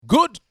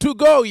Good to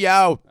go,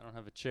 yo. I don't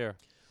have a chair.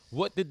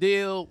 What the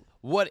deal?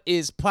 What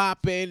is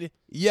poppin'?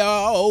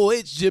 Yo,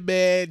 it's your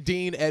man,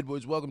 Dean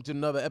Edwards. Welcome to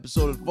another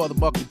episode of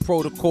FuthaMuckin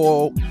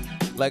Protocol.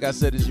 Like I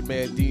said, it's your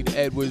man, Dean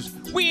Edwards.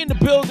 We in the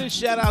building.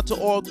 Shout out to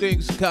all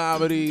things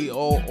comedy,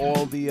 all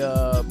the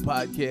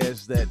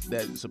podcasts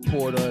that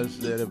support us,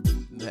 that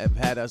have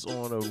had us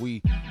on, or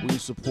we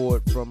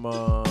support, from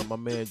my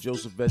man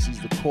Joseph Vecsey's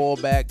The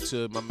Callback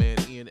to my man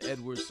Ian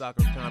Edwards'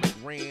 Soccer Comic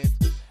Rant.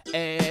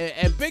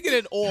 And bigger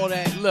than all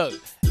that, look,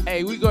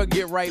 hey, we're going to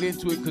get right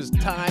into it because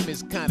time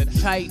is kind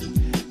of tight.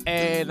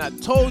 And I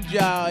told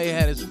y'all I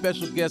had a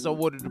special guest I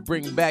wanted to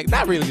bring back.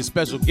 Not really a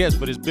special guest,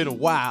 but it's been a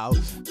while.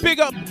 Big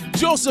up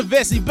Joseph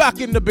Vecsey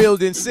back in the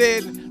building.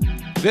 Said,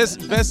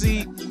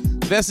 Vecsey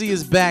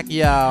is back,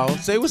 y'all.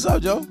 Say what's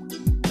up, Joe.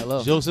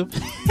 Hello. Joseph.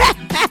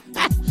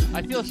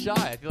 I feel shy.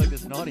 I feel like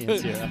there's an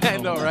audience here. I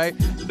know, right?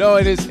 No,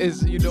 it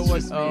is. You know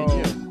what?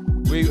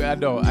 I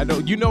know.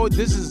 You know what?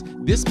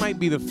 This might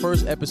be the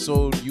first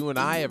episode you and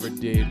I ever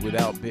did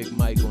without Big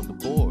Mike on the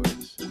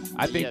boards.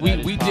 I think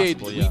we did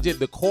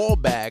the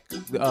callback.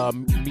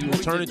 Me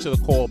returning to the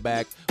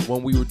callback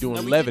when we were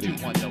doing Levity. We did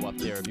do one though up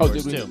there of Oh,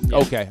 yours did we? too. Yeah.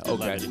 Okay.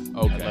 Levity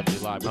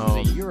Live, which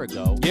was a year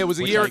ago. Yeah, it was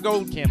a year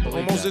ago. Can't believe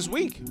almost that. this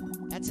week.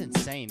 That's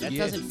insane. That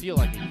doesn't feel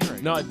like a year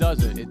ago. No, it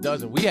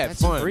doesn't. We had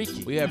That's fun.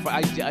 freaky. We had fun.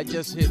 I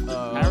just hit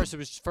Harris, it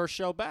was his first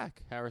show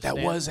back. That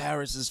was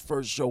Harris's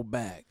first show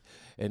back.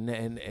 And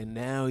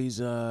now he's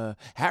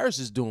Harris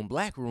is doing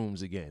black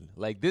rooms again.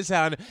 Like this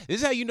how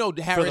you know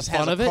Harris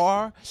has a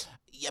car.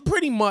 Yeah,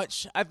 pretty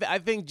much. I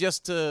think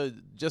just to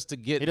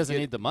get he doesn't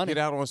need the money. Get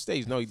out on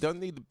stage. No, he doesn't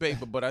need the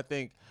paper. But I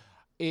think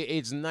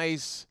it's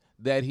nice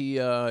that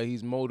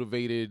he's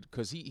motivated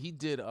because he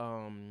did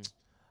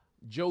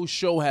Joe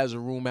Show has a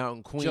room out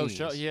in Queens. Joe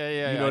Show,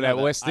 yeah. You know that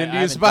West Indian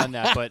I haven't spot. done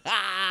that, but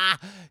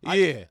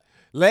yeah.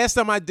 Last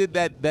time I did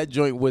that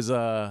joint was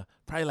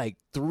probably like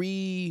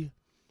three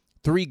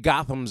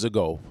Gothams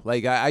ago.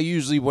 Like I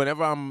usually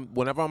whenever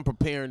I'm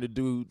preparing to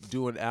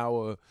do an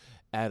hour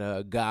at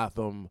a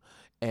Gotham,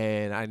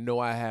 and I know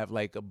I have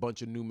like a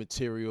bunch of new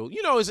material.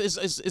 You know, it's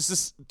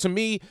just, to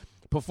me,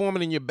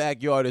 performing in your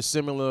backyard is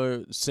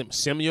similar.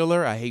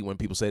 I hate when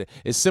people say that.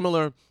 It's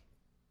similar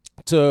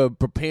to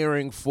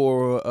preparing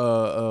for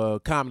a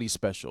comedy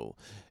special,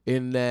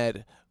 in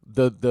that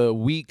the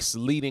weeks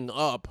leading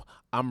up,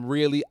 I'm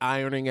really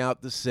ironing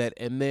out the set,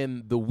 and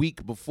then the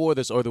week before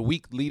this, or the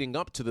week leading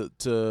up to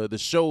the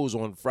shows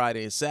on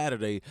Friday and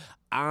Saturday,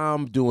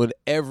 I'm doing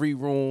every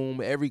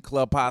room, every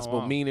club possible. Oh,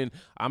 wow. Meaning,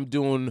 I'm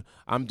doing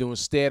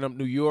Stand Up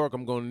New York.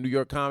 I'm going to New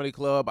York Comedy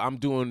Club. I'm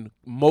doing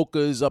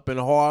Mocha's up in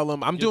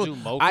Harlem. You do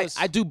Mocha's?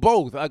 I do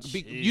both.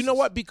 You know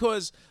what?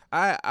 Because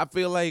I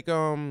feel like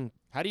how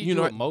do you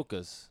do it,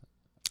 Mocha's?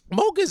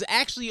 Mocha's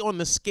actually on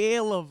the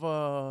scale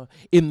of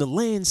in the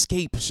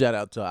landscape. Shout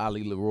out to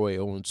Ali Leroy,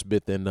 Owen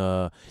Smith, and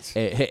their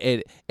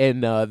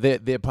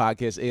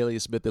podcast,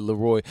 Alias Smith and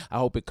Leroy. I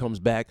hope it comes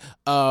back.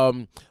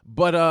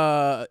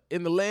 But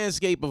in the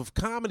landscape of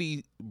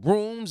comedy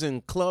rooms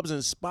and clubs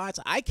and spots,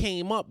 I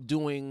came up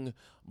doing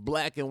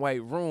black and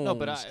white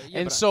rooms.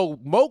 No, so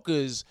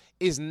Mocha's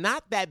is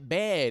not that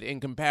bad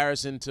in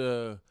comparison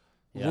to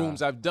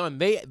rooms I've done.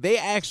 They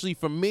actually,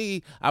 for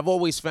me, I've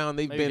always found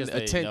they've been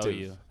attentive. They know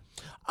you.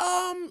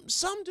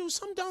 Some do,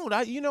 some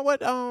don't. You know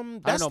what? That's I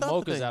don't know. Mocha's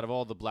Mocha's, out of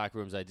all the black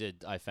rooms I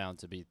did, I found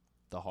to be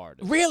the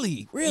hardest.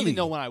 Really. Even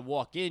though when I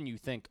walk in, you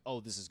think,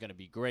 "Oh, this is going to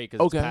be great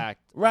because it's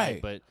packed."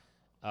 Right. But,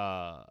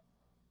 I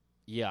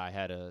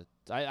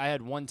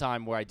had one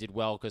time where I did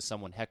well because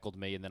someone heckled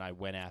me, and then I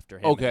went after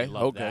him. Okay. And he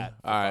loved that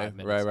for All 5 right.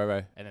 minutes.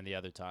 Right. And then the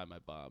other time I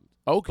bombed.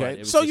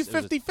 Okay. So you're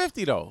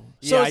 50-50 though.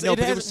 Yeah, so I know, but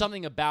there has was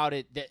something about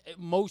it that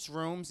most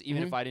rooms,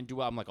 even if I didn't do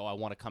well, I'm like, oh, I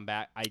want to come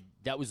back.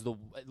 That was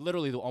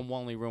literally the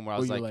only room where I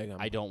was like,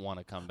 I don't want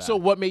to come back. So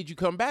what made you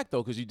come back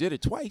though? Because you did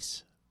it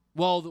twice.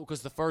 Well,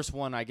 because the first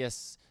one, I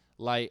guess,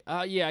 I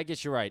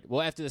guess you're right.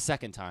 Well, after the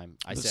second time,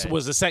 I said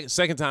was the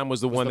second time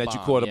was the one that bomb,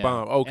 you caught a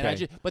bomb.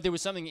 Okay. But there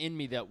was something in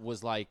me that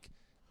was like,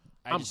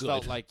 I just good.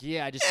 felt like,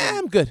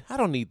 I'm good. I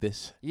don't need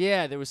this.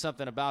 Yeah, there was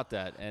something about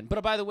that.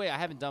 But by the way, I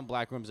haven't done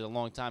black rooms in a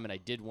long time, and I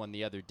did one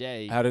the other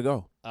day. How'd it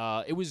go?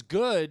 It was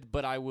good,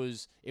 but it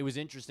was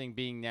interesting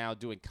being now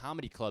doing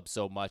comedy clubs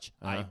so much.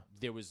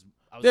 There's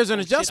an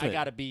adjustment.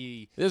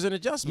 There's an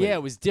adjustment. Yeah,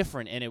 it was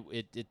different, and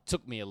it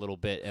took me a little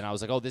bit, and I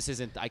was like, oh, this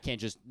isn't. I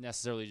can't just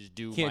necessarily just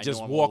do. You can't my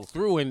just normal walk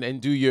through and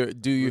do your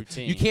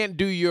routine. You can't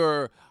do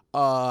your.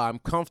 I'm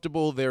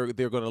comfortable. They're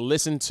going to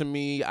listen to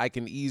me. I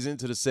can ease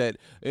into the set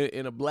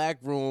in a black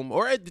room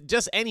or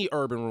just any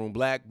urban room,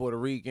 black, Puerto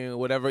Rican,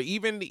 whatever.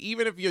 Even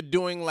if you're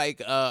doing like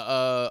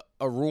a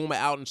room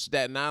out in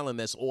Staten Island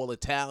that's all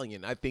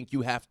Italian, I think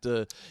you have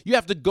to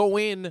go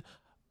in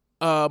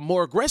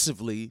more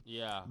aggressively.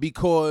 Yeah.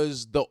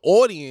 Because the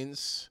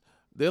audience,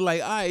 they're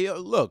like, all right,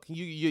 look,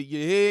 you're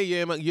here,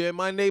 you're in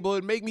my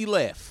neighborhood, make me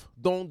laugh.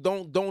 Don't.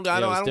 I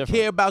don't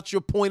care about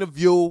your point of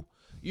view.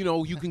 You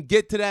know, you can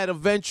get to that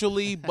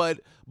eventually,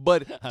 but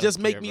just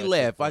make me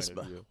laugh.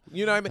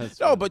 You know what I mean?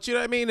 No, but you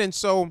know what I mean? And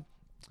so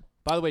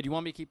By the way, do you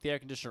want me to keep the air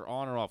conditioner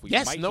on or off? We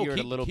yes, might no, hear keep,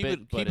 it a little keep bit,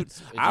 it,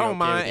 but I don't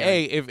mind.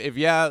 Hey, if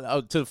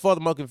y'all to the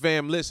FuthaMuckin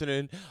fam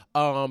listening,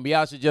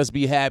 y'all should just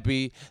be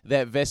happy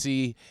that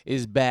Vecsey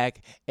is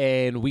back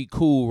and we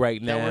cool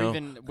right now.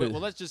 Well,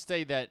 let's just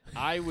say that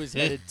I was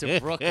headed to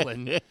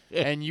Brooklyn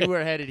and you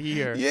were headed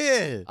here.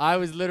 Yeah.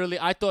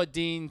 I thought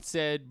Dean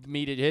said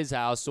meet at his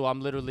house, so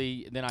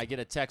then I get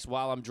a text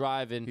while I'm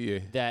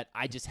driving that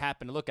I just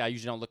happened to look at. I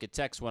usually don't look at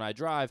texts when I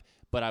drive,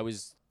 but I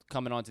was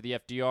coming onto the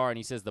FDR and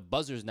he says the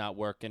buzzer's not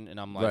working, and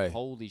I'm like,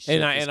 holy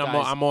shit! And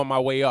I'm on my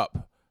way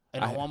up.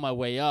 And I'm on my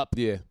way up.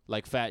 Yeah,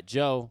 like Fat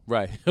Joe.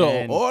 Right.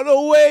 On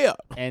the way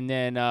up. And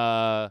then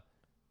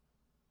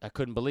I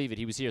couldn't believe it.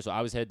 He was here, so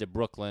I was headed to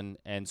Brooklyn,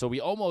 and so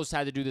we almost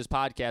had to do this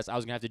podcast. I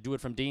was gonna have to do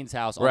it from Dean's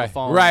house on the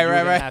phone. Right.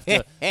 Have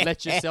to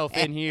let yourself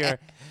in here.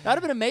 That'd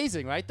have been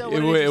amazing, right? Though,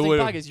 what an interesting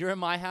podcast. You're in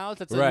my house.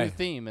 That's a new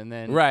theme, and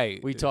then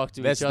we talk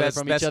to each other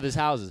from each other's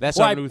houses. That's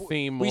our new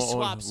theme. We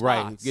swap spots.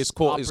 Right. It's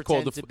called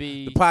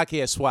the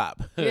podcast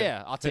swap.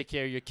 Yeah, I'll take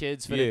care of your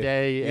kids for the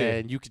day,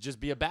 and you could just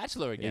be a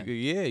bachelor again.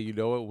 Yeah, you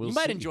know what? You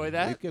might enjoy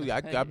that.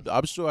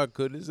 I'm sure I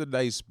could. It's a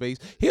nice space.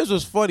 Here's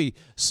what's funny.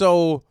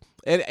 So.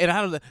 And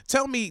I don't know.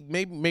 Tell me,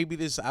 maybe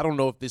this. I don't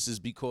know if this is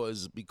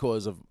because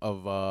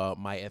of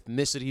my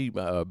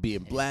ethnicity,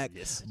 being black.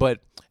 Yes.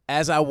 But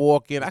as I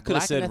walk in, I could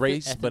have said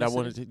race, but I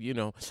wanted to,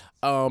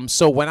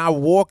 So when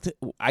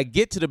I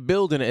get to the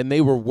building and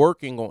they were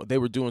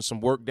doing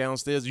some work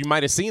downstairs. You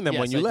might have seen them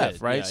when you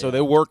left, right? So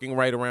they're working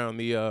right around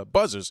the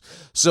buzzers.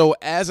 So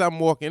as I'm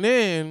walking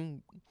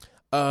in.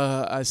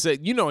 I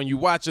said, and you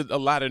watch a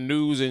lot of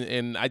news,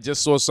 and I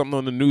just saw something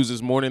on the news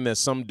this morning that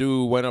some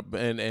dude went up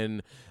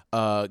and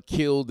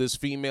killed this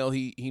female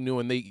he knew,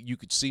 and you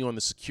could see on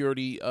the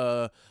security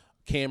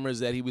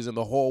cameras that he was in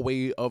the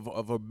hallway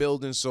of a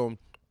building. So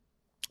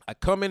I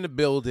come in the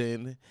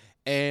building,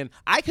 and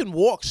I can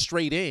walk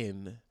straight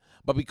in.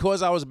 But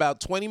because I was about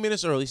 20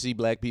 minutes early, see,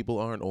 black people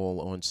aren't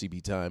all on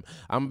CB time.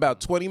 I'm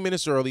about 20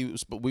 minutes early.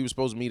 We were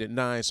supposed to meet at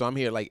 9, so I'm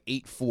here like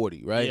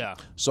 8:40, right? Yeah.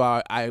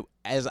 So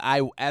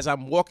as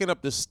I'm walking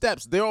up the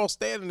steps, they're all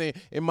standing there.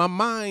 In my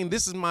mind,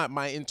 this is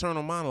my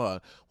internal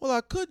monologue. Well,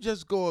 I could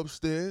just go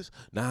upstairs.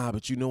 Nah,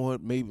 but you know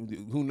what?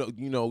 Maybe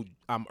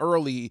I'm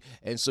early,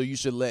 and so you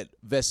should let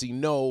Vecsey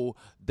know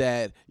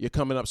that you're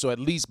coming up. So at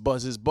least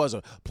buzz his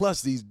buzzer.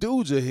 Plus, these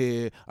dudes are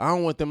here. I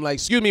don't want them like,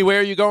 excuse me, where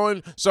are you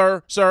going,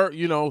 sir?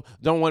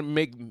 Don't want to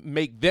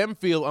make them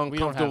feel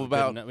uncomfortable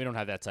we don't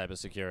have that type of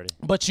security.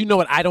 But you know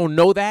what? I don't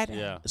know that.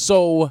 Yeah.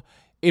 So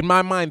in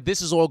my mind,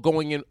 this is all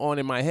going on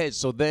in my head.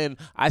 So then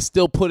I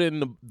still put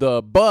in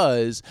the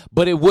buzz,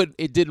 but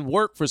it didn't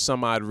work for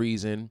some odd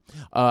reason.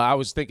 I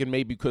was thinking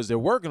maybe because they're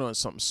working on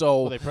something.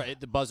 So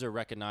the buzzer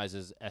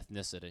recognizes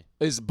ethnicity.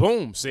 It's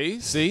boom. See,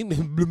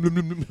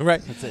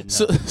 right? That's it, no.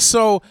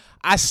 So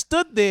I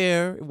stood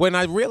there when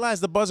I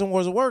realized the buzzer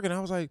wasn't working. I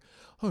was like,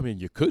 I mean,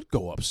 you could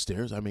go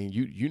upstairs. I mean,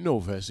 you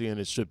know Vecsey, and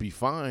it should be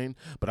fine.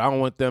 But I don't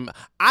want them.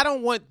 I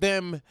don't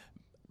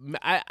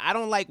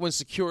like when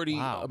security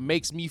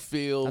makes me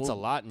feel. That's a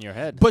lot in your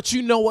head. But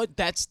you know what?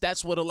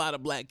 That's what a lot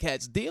of black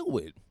cats deal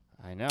with.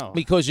 I know.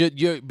 Because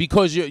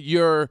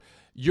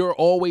you're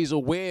always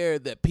aware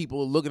that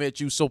people are looking at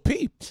you. So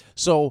peep.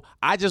 So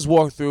I just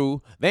walk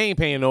through. They ain't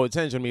paying no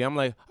attention to me. I'm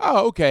like,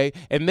 oh, okay.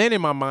 And then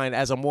in my mind,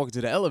 as I'm walking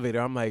to the elevator,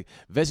 I'm like,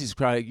 Vecsey's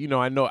crying.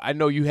 I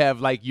know you have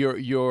like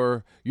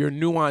your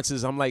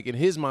nuances. I'm like, in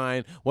his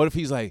mind, what if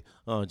he's like,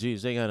 oh,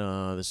 geez, they got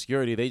the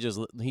security.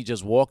 He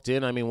just walked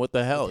in. I mean, what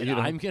the hell?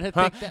 I'm gonna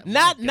think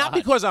that. Not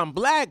because I'm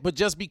black, but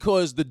just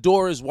because the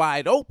door is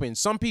wide open.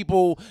 Some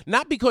people,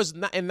 not because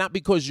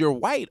you're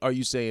white, are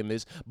you saying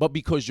this, but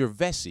because you're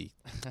Vecsey.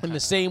 In the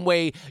same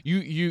way,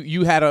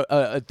 you had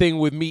a thing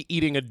with me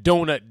eating a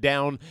donut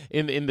down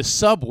in the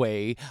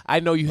subway.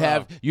 I know you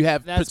have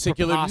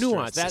particular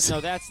nuances.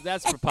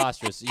 That's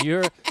preposterous.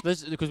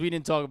 Because we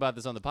didn't talk about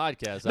this on the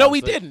podcast. No,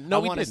 we didn't. I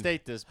want to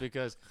state this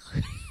because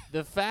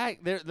the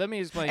fact there. Let me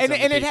explain. And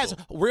it has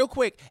real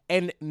quick,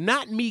 and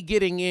not me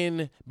getting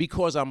in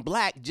because I'm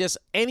black. Just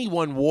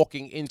anyone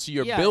walking into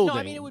your building.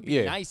 No, I mean it would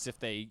be nice if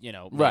they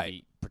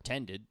maybe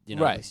pretended,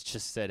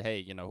 just said,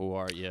 hey, who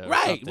are you?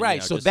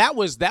 Right. So that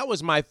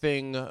was my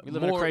thing. We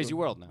live in a crazy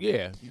world now.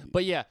 Yeah.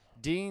 But yeah,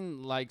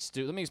 Dean likes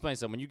to. Let me explain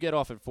something. When you get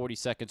off at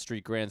 42nd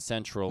Street Grand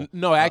Central.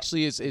 No,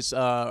 actually, it's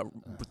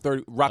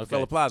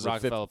Rockefeller Plaza.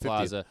 Rockefeller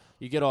Plaza.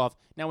 You get off.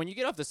 Now, when you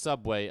get off the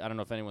subway, I don't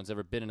know if anyone's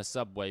ever been in a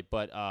subway,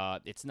 but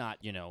it's not,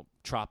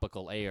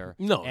 tropical air.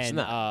 No, it's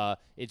not.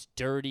 It's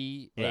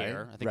dirty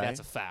air. I think that's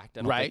a fact.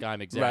 I don't think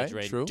I'm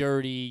exaggerating. True.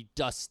 Dirty,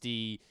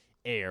 dusty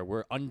air.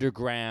 We're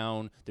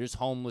underground. There's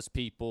homeless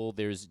people.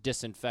 There's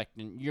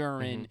disinfectant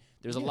urine. Mm-hmm.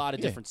 There's a lot of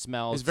different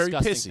smells. It's very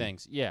disgusting pissy.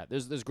 Things. Yeah,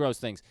 there's gross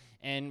things.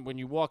 And when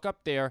you walk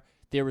up there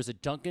is a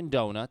Dunkin'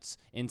 Donuts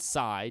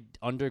inside,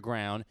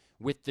 underground,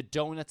 with the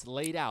donuts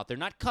laid out. They're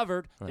not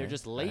covered. They're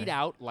just laid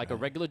out like a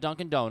regular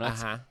Dunkin'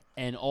 Donuts. Uh-huh.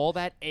 And all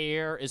that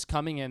air is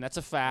coming in. That's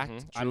a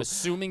fact. I'm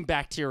assuming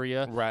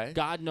bacteria. Right.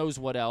 God knows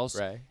what else.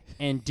 Right.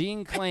 And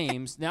Dean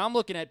claims, now I'm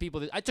looking at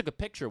people I took a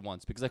picture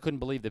once because I couldn't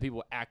believe that people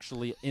were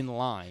actually in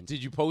line.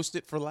 Did you post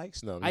it for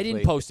likes? No, I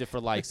didn't post it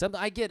for likes.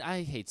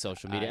 I hate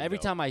social media. Every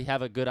time I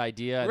have a good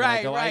idea, and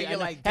I go, you're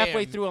like,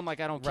 halfway damn. through, I'm like,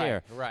 I don't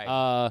care.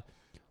 Right.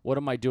 What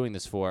am I doing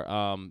this for?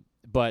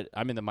 But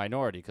I'm in the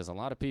minority because a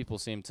lot of people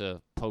seem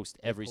to post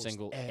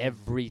everything.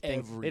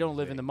 They don't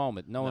live in the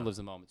moment. No one lives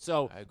in the moment.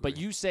 So, but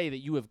you say that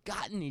you have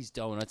gotten these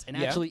donuts and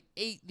actually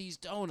ate these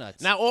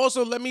donuts. Now,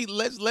 also,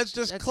 let's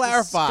just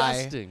clarify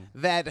disgusting.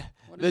 that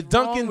the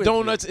Dunkin'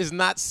 Donuts is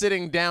not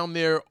sitting down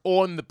there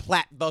on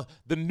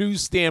the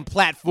newsstand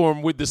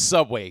platform with the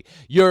Subway.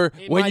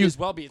 Might as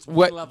well be. It's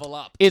one level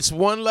up. It's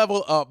one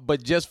level up,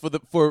 but just for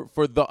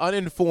the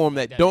uninformed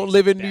that don't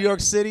live in New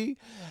York City,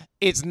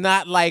 it's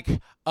not like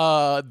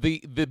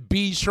the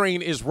B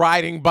train is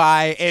riding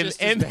by and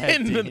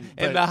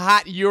the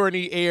hot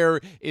urine air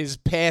is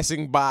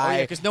passing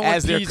by because no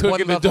as one they're pees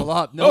cooking one level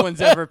up. No one's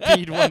ever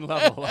peed one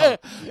level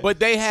up. But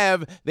they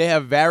have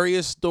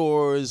various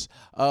stores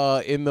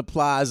in the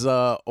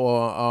plaza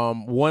or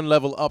one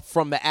level up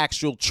from the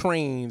actual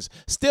trains,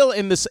 still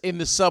in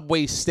the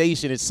subway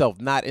station itself,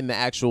 not in the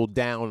actual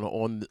down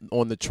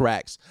on the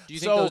tracks. Do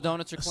you think those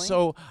donuts are clean?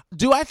 So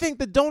do I think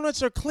the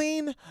donuts are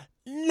clean?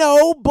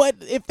 No, but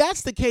if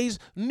that's the case,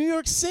 New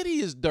York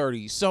City is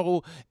dirty.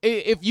 So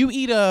if you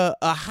eat a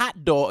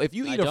hot dog, if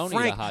you eat a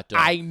Frank,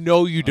 I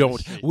know you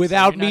don't. Shit.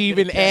 Without me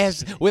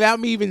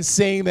even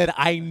saying that,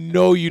 I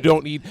know you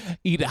don't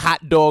eat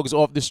hot dogs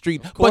off the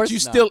street, but you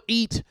still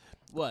eat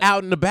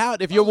out and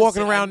about if you're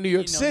walking around New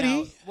York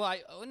City. But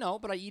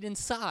I eat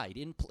inside,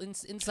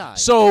 inside.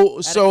 So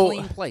at a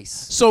clean place.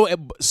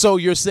 So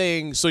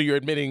you're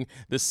admitting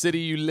the city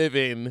you live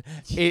in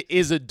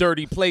is a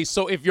dirty place.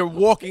 So if you're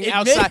walking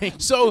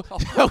outside, so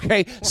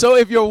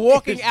if you're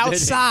walking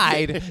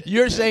outside,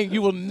 you're saying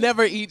you will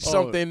never eat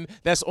something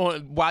that's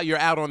on while you're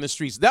out on the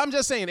streets. I'm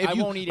just saying if I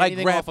you won't eat like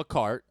anything off a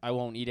cart. I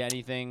won't eat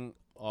anything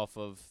off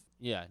of.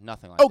 Yeah,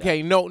 nothing like that.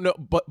 Okay, no,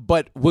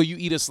 but will you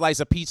eat a slice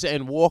of pizza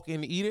and walk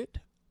and eat it?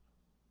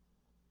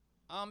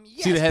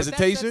 Yes, see the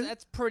hesitation?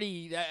 That's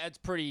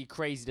pretty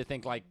crazy to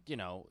think I'm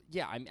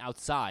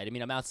outside. I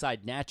mean, I'm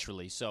outside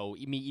naturally, so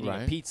me eating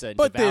a pizza and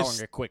devouring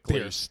it quickly.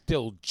 There's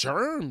still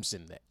germs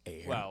in the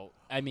air. Well,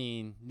 I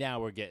mean, now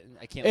we're getting.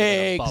 I can't live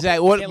in a bubble.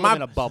 Exactly. I can't live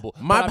in a bubble.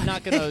 But I'm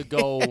not gonna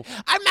go.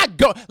 I'm not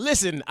go.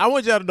 Listen, I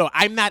want y'all to know,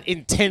 I'm not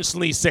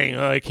intentionally saying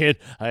I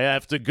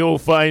have to go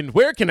find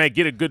where can I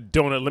get a good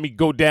donut. Let me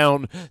go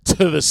down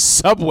to the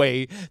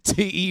Subway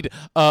to eat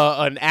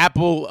an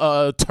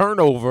apple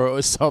turnover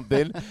or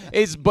something.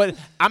 But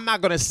I'm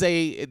not gonna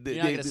say. You're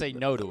not gonna say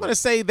no to it. I'm gonna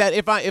say that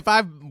if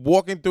I'm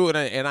walking through it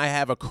and I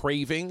have a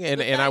craving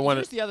and I want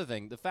to. Here's the other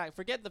thing.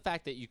 Forget the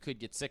fact that you could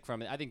get sick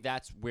from it. I think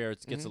that's where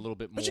it gets a little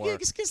bit more. But you can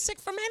get sick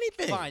from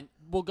anything. Fine,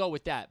 we'll go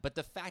with that. But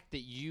the fact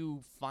that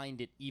you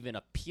find it even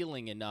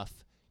appealing enough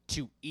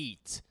to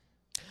eat.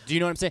 Do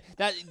you know what I'm saying?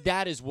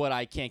 That is what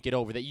I can't get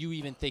over. That you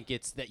even think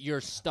it's that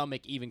your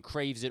stomach even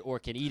craves it or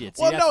can eat it.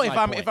 See, well, no.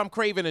 If I'm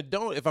craving a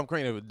donut, I'm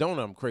craving a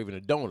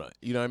donut.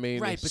 You know what I mean?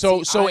 Right.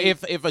 So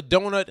if a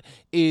donut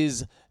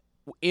is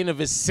in a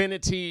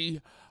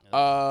vicinity.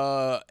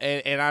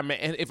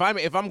 If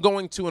I'm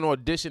going to an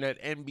audition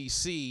at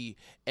NBC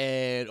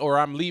or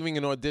I'm leaving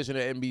an audition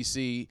at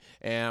NBC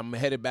and I'm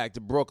headed back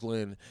to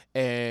Brooklyn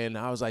and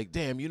I was like,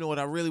 damn, you know what?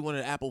 I really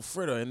wanted apple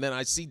fritter, and then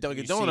I see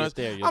Dunkin' Donuts.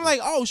 I'm like,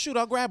 oh shoot,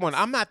 I'll grab one.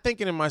 I'm not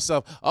thinking to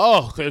myself,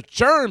 oh, there's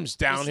germs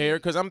down here,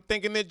 because I'm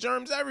thinking there's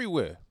germs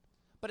everywhere.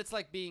 But it's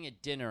like being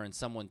at dinner and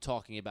someone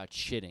talking about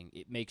shitting.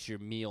 It makes your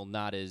meal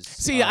not as.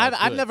 See,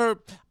 I've never.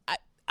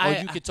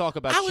 You could talk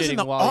about shitting I was in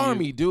the while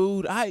Army,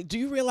 dude. Do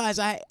you realize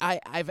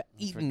I've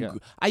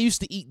eaten? I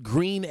used to eat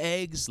green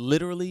eggs,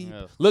 literally.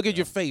 Oh, Look at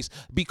your face,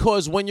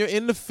 because when you're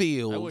in the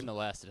field, I wouldn't have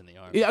lasted in the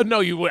Army. Yeah, no,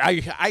 you would.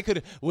 I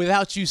could,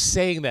 without you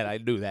saying that, I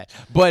knew that.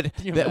 But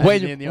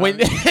when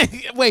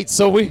wait,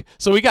 so we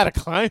got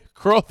to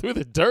crawl through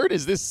the dirt?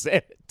 Is this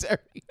sanitary?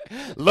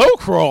 Low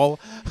crawl.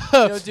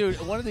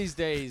 Dude, one of these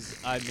days,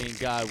 I mean,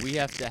 God, we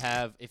have to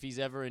have, if he's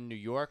ever in New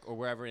York or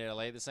wherever in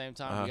LA at the same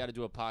time, we got to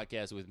do a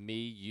podcast with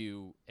me,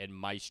 you, and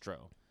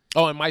Maestro.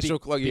 Oh, and Maestro,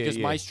 because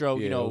Maestro,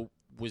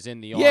 was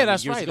in the Army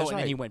that's years right, ago, that's and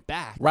right. then he went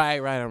back. Right. I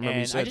remember.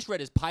 And I just read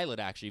his pilot,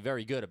 actually,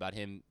 very good about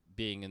him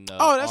being in the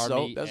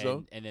Army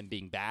and then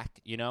being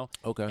back.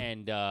 Okay.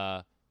 And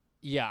I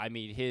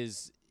mean,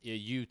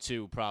 you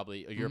too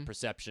probably your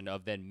perception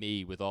of then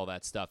me with all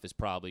that stuff is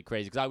probably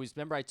crazy, because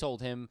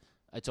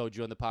I told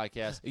you on the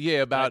podcast.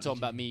 Yeah, I told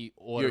him about me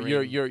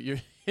ordering your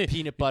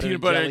peanut butter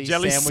and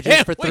jelly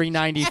sandwiches for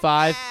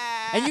 $3.95.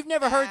 And you've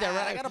never heard that,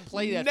 right? I gotta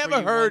play that. Never for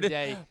you heard one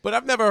day. But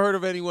I've never heard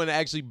of anyone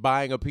actually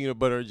buying a peanut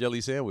butter and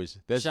jelly sandwich.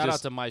 Shout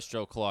out to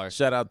Maestro Clark.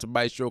 Shout out to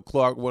Maestro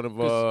Clark, one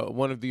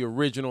of the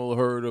original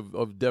herd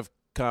of Def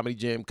Comedy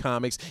Jam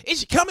comics.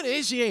 Is she coming?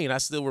 Is she ain't? I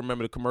still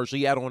remember the commercial.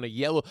 He had on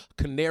a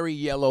canary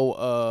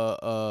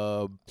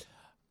yellow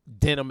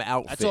denim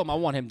outfit. I told him I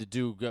want him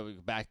to go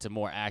back to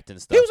more acting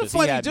stuff. He was a 'cause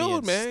funny had me dude,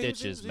 in man.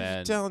 Stitches, He's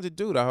man. a talented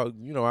dude. I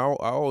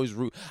always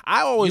root.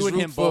 You and root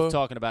him for, both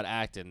talking about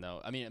acting,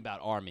 though. I mean, about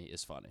Army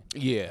is funny.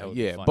 Yeah, That would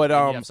be yeah. funny. But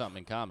And we have something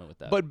in common with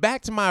that. But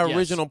back to my Yes.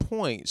 original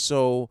point.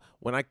 So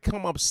when I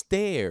come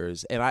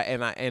upstairs, and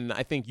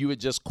I think you had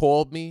just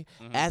called me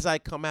as I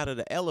come out of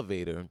the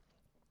elevator.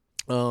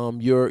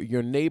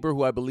 Your neighbor,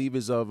 who I believe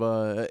is of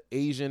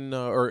Asian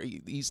or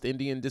East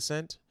Indian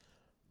descent.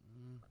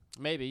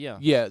 Maybe, yeah.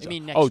 Yeah. You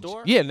mean next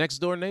door? Yeah, next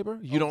door neighbor.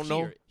 You don't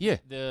know?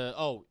 Here.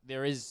 Yeah.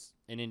 There is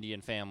an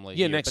Indian family.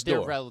 Yeah, here, next but they're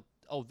door.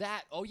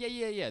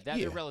 Yeah.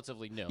 They're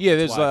relatively new. Yeah,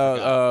 That's there's why I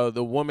forgot.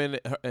 the woman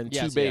and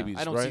Yes, two babies.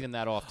 I don't right? see them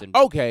that often.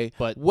 Okay,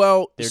 but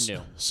well, they're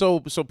new.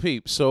 So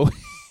peep. So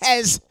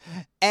as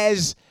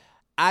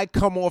I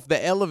come off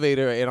the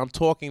elevator and I'm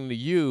talking to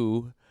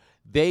you,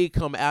 they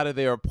come out of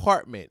their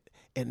apartment,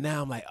 and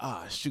now I'm like,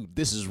 shoot,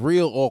 this is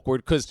real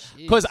awkward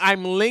because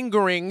I'm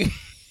lingering.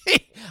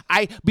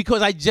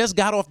 Because I just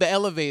got off the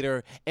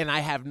elevator and I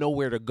have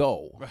nowhere to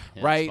go,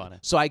 right? Funny.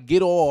 So I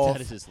get off.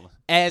 That is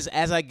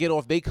As I get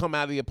off, they come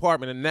out of the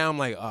apartment, and now I'm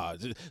like,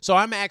 so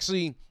I'm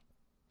actually.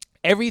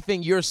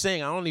 Everything you're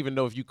saying, I don't even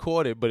know if you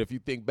caught it, but if you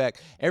think back,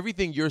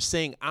 everything you're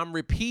saying, I'm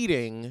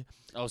repeating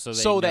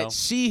so that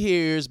she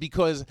hears,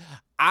 because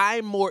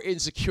I'm more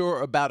insecure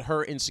about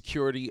her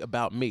insecurity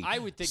about me. I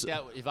would think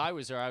that if I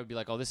was her, I would be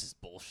like, "Oh, this is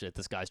bullshit.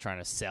 This guy's trying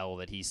to sell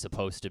that he's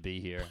supposed to be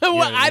here." Well, You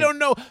know what I mean? don't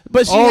know,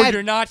 but she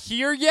you're not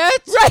here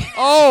yet? Right.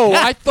 Oh,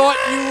 I thought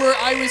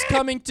I was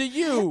coming to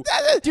you.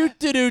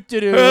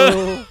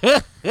 Do.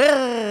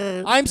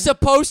 I'm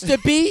supposed to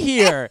be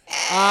here.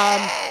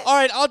 All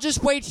right, I'll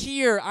just wait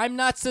here. I'm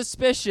not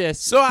suspicious.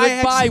 So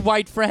Goodbye,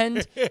 white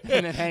friend. And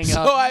then hang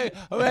up. So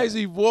I'm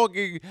actually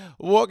walking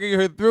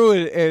her through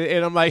it,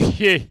 and I'm like,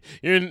 yeah,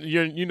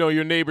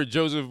 your neighbor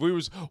Joseph.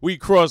 We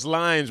crossed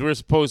lines. We're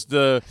supposed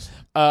to.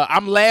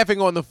 I'm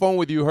laughing on the phone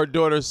with you. Her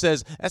daughter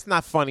says, "That's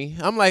not funny."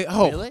 I'm like,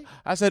 "Oh." Really?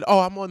 I said, "Oh,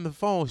 I'm on the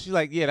phone." She's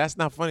like, "Yeah, that's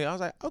not funny." I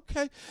was like,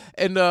 "Okay."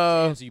 And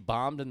So you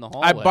bombed in the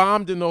hallway. I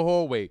bombed in the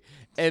hallway,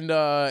 and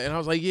I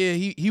was like, "Yeah,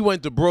 he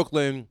went to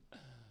Brooklyn."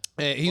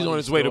 And he's on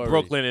his way to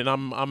Brooklyn,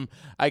 and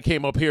I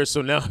came up here,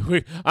 so now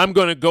I'm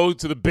gonna go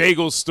to the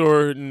bagel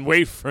store and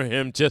wait for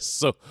him, just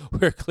so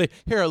we're clear.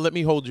 Here, let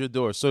me hold your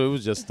door. So it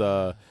was just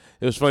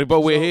it was funny,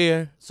 but we're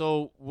here.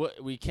 So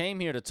we came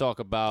here to talk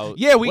about.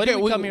 Yeah, we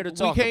come here to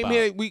talk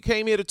about. We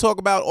came here to talk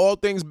about all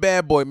things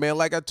Bad Boy, man.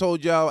 Like I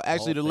told y'all,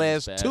 actually the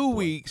last 2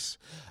 weeks.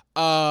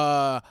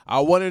 I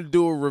wanted to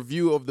do a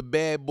review of the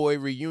Bad Boy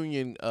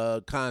reunion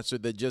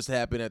concert that just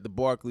happened at the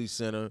Barclay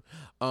Center.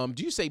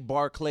 Do you say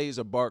Barclays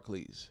or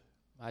Barclays?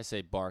 I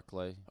say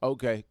Barclay.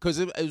 Okay, because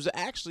it was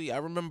actually, I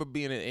remember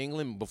being in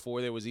England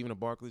before there was even a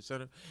Barclay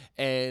Center,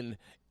 and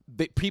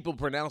people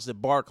pronounced it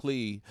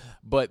Barclay,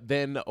 but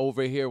then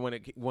over here when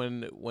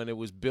it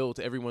was built,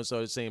 everyone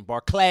started saying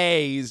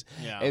Barclays,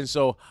 and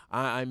so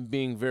I'm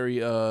being very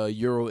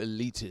Euro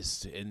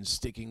elitist and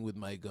sticking with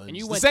my guns. And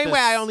you the went same way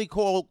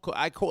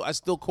I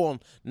still call them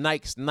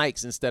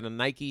Nikes instead of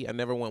Nike. I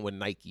never went with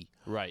Nike.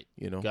 Right.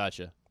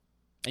 Gotcha.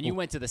 And you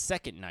went to the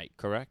second night,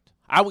 correct?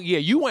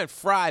 You went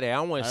Friday. I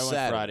went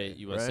Saturday. Friday.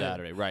 You went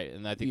Saturday, right?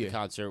 And I think the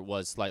concert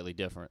was slightly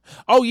different.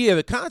 Oh yeah,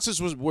 the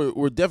concerts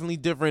were definitely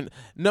different.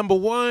 Number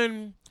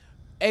one,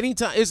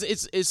 anytime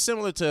it's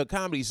similar to a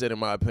comedy set in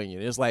my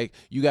opinion. It's like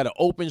you got to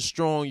open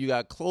strong, you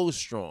got to close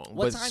strong,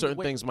 but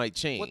certain things might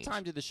change. What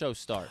time did the show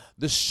start?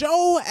 The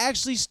show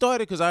actually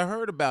started because I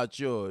heard about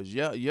yours.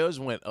 Yours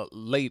went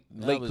late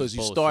because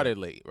you started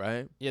late,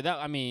 right?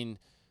 Yeah,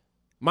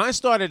 mine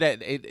started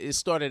at it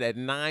started at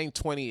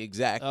 9:20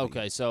 exactly.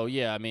 Okay, so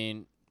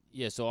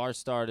so ours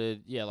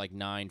started like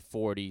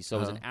 9:40, so it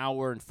was an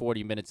hour and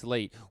 40 minutes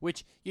late,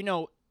 which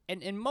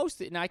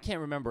and I can't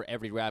remember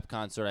every rap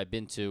concert I've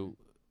been to,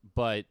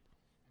 but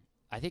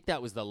I think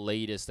that was the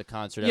latest the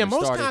concert ever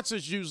started. Yeah, most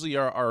concerts usually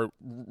are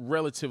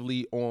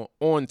relatively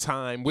on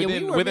time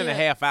within a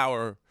half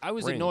hour. I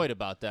was annoyed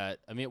about that.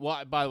 I mean,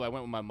 by the way, I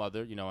went with my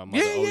mother. My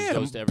mother always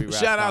goes to every rap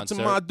Shout out concert.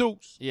 to my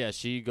dukes. Yeah,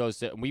 she goes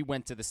to. And we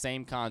went to the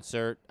same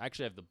concert. I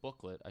actually have the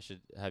booklet. I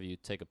should have you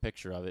take a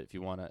picture of it if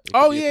you want to.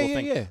 Oh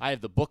yeah. I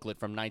have the booklet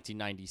from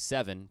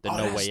 1997, the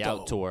No Way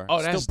Out tour.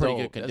 Oh, that's still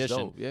pretty dope. good condition.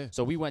 That's dope, yeah.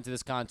 So we went to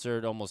this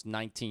concert almost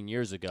 19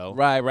 years ago.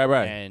 Right.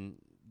 And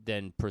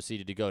then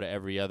proceeded to go to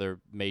every other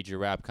major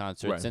rap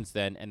concert since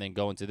then, and then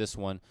go into this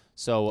one.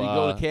 So did you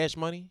go to Cash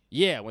Money?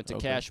 Yeah, went to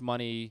Cash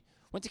Money.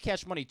 Went to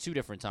Cash Money 2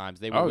 different times.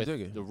 They were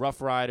with the Rough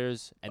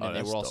Riders, and then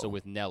they were also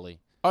with Nelly.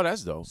 Oh,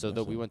 that's dope. So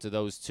we went to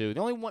those two.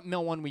 The only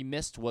one we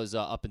missed was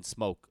Up in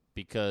Smoke,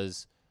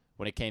 because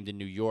when it came to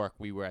New York,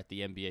 we were at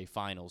the NBA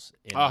Finals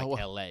in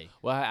L.A.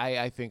 Well,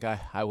 I think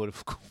I would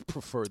have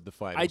preferred the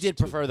finals. I did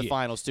prefer the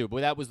finals too,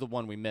 but that was the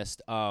one we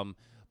missed.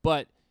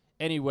 But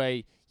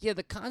anyway, yeah,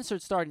 the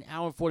concert started an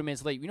hour and 40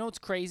 minutes late. You know what's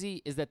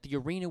crazy is that the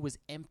arena was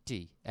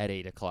empty at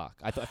 8 o'clock.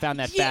 I found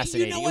that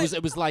fascinating.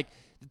 It was like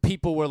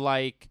people were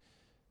like,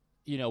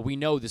 we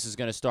know this is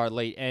going to start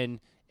late, and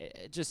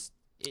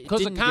Because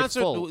the didn't concert,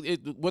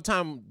 get full. what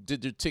time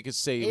did the tickets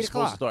say it 8 was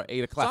supposed to o'clock. start?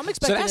 8 o'clock. So I'm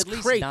expecting that's at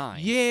least crazy. 9.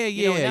 Yeah,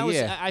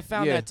 yeah. I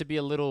found that to be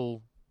a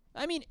little.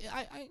 I mean,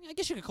 I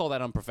guess you could call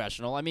that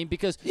unprofessional. I mean,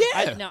 because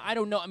I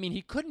don't know. I mean,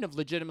 he couldn't have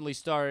legitimately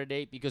started at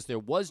 8 because there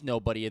was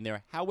nobody in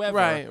there. However,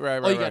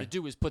 all you got to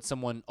do is put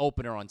someone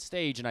opener on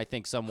stage, and I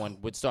think someone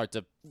would start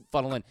to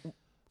funnel in.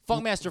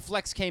 Funkmaster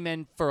Flex came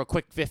in for a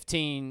quick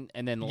 15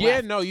 and then left you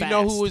fast.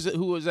 know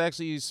who was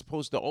actually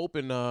supposed to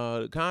open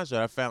the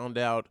concert? I found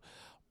out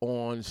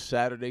on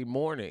Saturday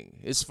morning.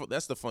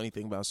 That's the funny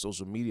thing about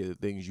social media, the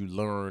things you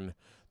learn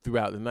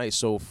throughout the night.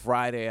 So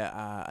Friday,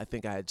 I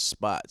think I had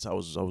spots. I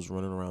was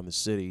running around the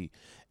city,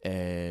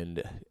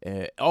 and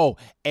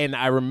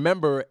I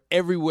remember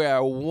everywhere I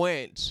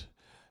went,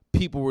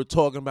 people were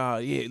talking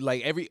about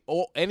like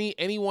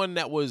anyone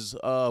that was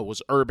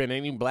urban,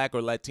 any black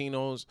or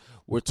Latinos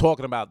were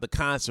talking about the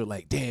concert.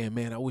 Like, damn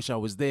man, I wish I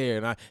was there.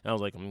 And I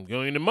was like, I'm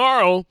going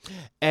tomorrow,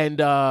 and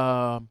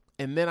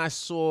then I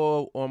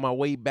saw on my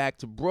way back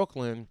to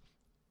Brooklyn,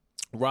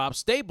 Rob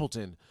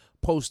Stapleton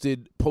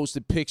posted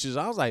pictures.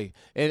 I was like,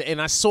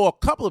 and I saw a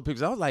couple of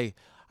pictures. I was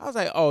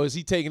like, oh, is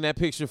he taking that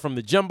picture from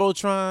the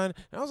Jumbotron? And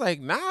I was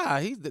like,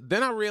 nah.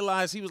 Then I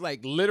realized he was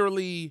like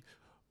literally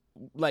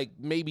like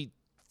maybe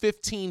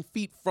 15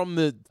 feet from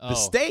the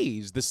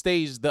stage,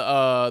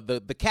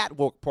 the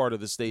catwalk part of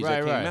the stage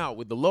that came out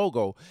with the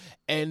logo.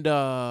 And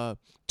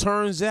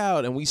turns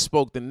out, and we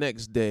spoke the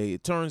next day,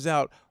 it turns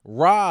out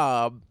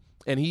Rob,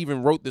 and he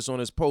even wrote this on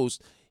his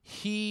post,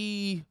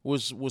 he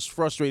was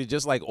frustrated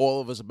just like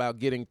all of us about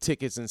getting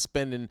tickets and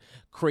spending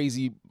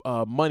crazy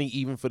money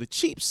even for the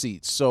cheap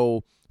seats.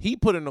 So he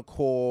put in a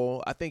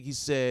call, I think he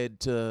said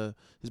to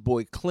his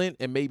boy Clint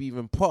and maybe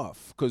even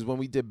Puff, because when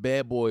we did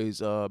Bad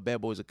Boys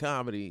of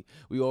Comedy,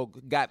 we all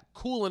got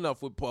cool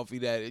enough with Puffy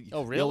that,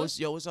 oh, really?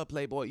 Yo, what's up,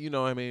 Playboy? You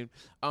know what I mean?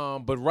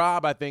 But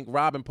Rob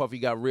and Puffy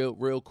got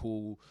real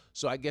cool.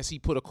 So I guess he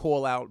put a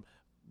call out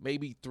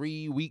maybe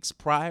 3 weeks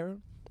prior.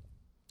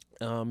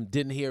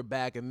 Didn't hear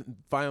back, and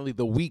finally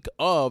the week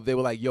of, they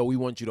were like, yo, we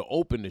want you to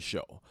open the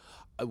show.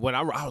 When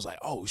I was like,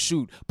 oh,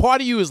 shoot.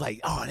 Part of you is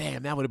like, oh,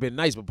 damn, that would have been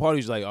nice. But part of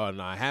you is like, oh,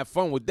 no, have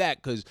fun with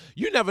that, because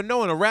you never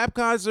know in a rap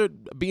concert,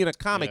 being a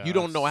comic, you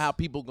don't know how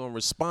people going to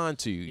respond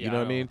to you. You know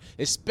what I mean?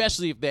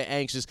 Especially if they're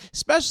anxious,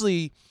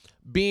 especially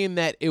being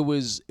that it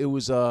was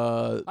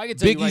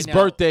Biggie's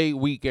birthday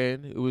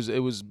weekend. It was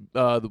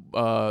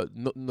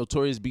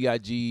Notorious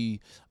B.I.G.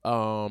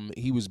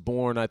 He was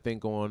born, I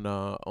think,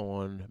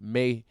 on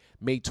May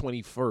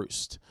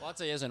 21st. Well, I'll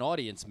tell you, as an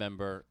audience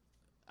member,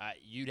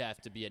 you'd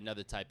have to be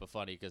another type of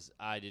funny, because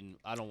I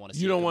don't want to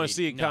see. You don't want to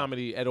see a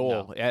comedy at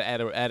all. No.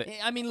 At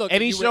I mean, look,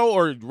 any show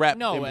or rap?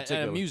 No, in at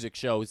a music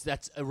show,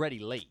 that's already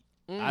late.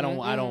 I don't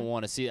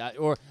want to see that,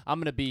 or I'm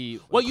gonna be.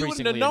 Well, you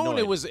wouldn't have known annoyed.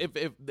 It was if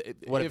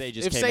they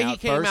just say out he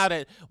came first? out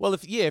at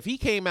if he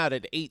came out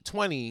at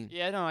 8:20.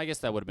 Yeah, no, I guess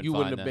that would have been. You fine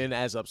wouldn't have been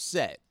as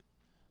upset.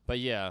 But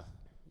yeah,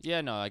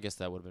 no, I guess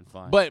that would have been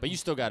fine. But you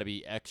still got to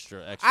be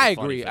extra. I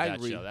funny agree. for I that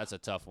agree. Show. That's a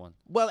tough one.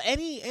 Well,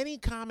 any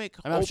comic.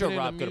 I'm sure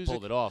Rob could have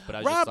pulled it off, but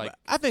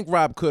I think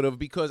Rob could have,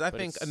 because I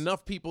think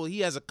enough people. He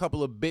has a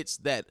couple of bits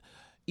that,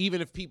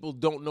 even if people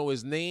don't know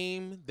his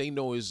name, they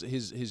know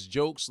his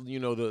jokes. You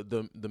know,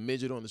 the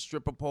midget on the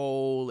stripper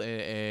pole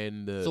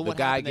and the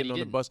guy getting on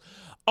the bus.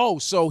 Oh,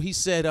 so he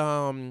said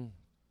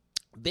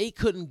they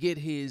couldn't get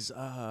his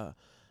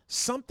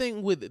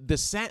something with the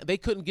sound. They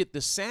couldn't get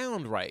the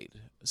sound right.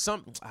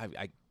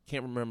 I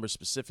can't remember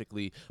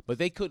specifically, but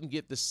they couldn't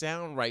get the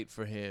sound right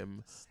for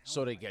him.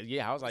 So they get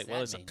I was like,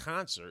 well, it's a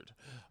concert,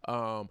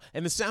 and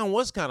the sound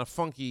was kind of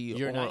funky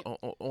on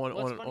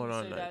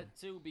our night. That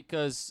too,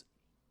 because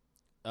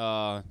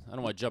I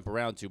don't want to jump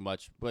around too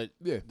much, but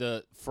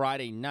the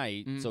Friday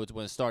night, so it's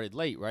when it started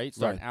late, right? It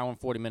started an hour and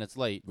 40 minutes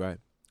late. Right.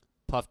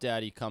 Puff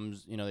Daddy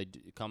comes,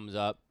 comes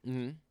up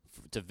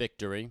to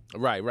Victory.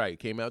 Right.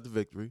 Came out to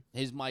Victory.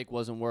 His mic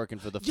wasn't working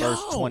for the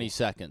first 20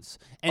 seconds.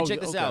 And check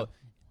this out.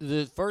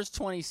 The first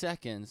 20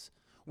 seconds,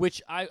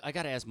 which I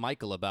got to ask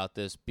Michael about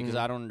this, because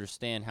I don't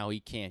understand how he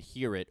can't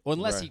hear it. Or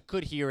unless he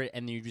could hear it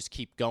and then you just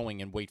keep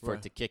going and wait for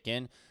it to kick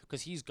in,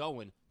 because he's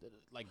going.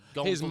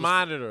 His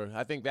monitor,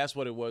 I think that's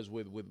what it was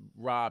with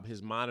Rob.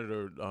 His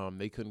monitor,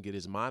 they couldn't get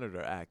his monitor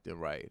acting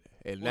right,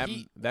 and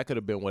that could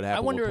have been what happened.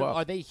 I wonder, with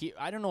Puff.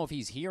 I don't know if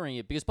he's hearing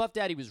it, because Puff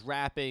Daddy was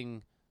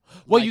rapping.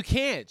 Well, you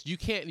can't. You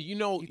can't. You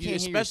can't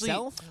especially. Hear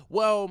yourself?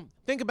 Well,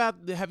 think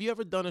about. Have you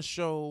ever done a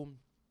show,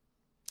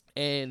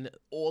 and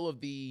all of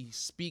the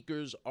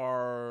speakers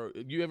are,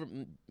 you ever,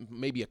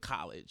 maybe a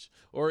college,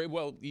 or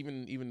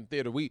even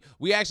theater. We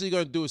actually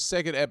going to do a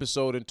second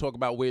episode and talk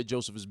about where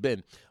Joseph has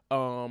been.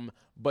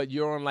 But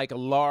you're on like a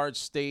large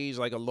stage,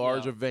 like a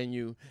larger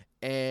venue,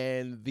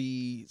 and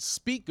the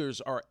speakers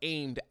are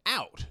aimed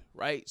out,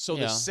 right? So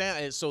the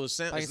sound is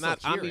not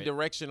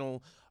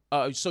omnidirectional.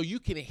 So you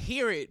can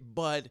hear it,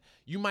 but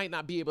you might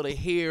not be able to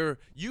hear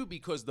you,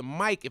 because the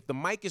mic, if the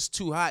mic is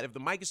too hot, if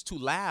the mic is too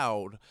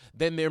loud,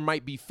 then there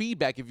might be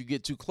feedback if you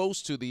get too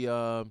close to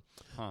the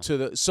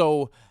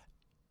so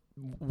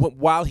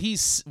while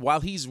he's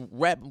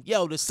rapping,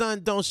 yo, the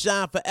sun don't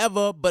shine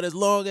forever, but as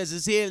long as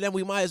it's here, then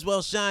we might as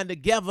well shine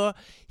together.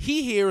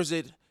 He hears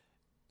it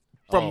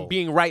from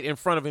being right in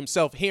front of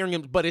himself, hearing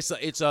him, but it's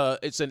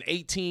an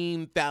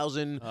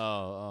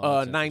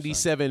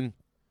 18,097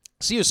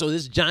 seats. So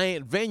this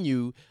giant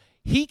venue,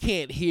 he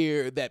can't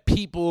hear that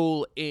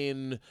people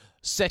in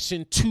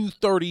section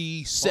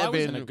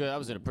 237. Well, I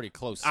was in a pretty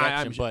close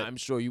section, but I'm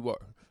sure you were.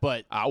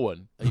 But I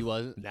wasn't. You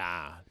wasn't?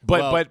 Nah.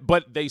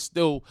 But they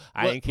still,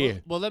 I ain't care.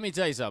 Well, let me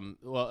tell you something.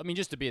 Well, I mean,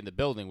 just to be in the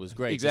building was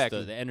great. Exactly.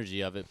 Just the energy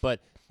of it. But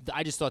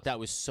I just thought that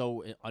was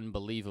so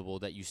unbelievable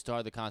that you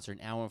start the concert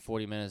an hour and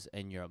 40 minutes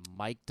and your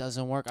mic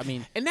doesn't work. I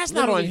mean, and that's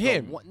not on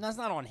him. That's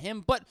not on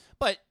him. But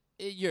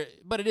it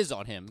is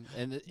on him.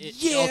 And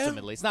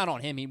ultimately, it's not on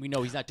him. We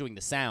know he's not doing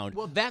the sound.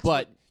 Well,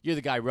 but you're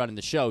the guy running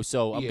the show,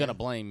 so I'm gonna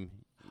blame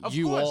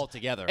you all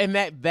together. And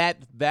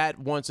that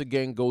once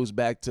again goes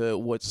back to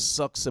what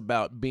sucks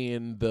about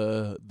being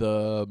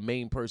the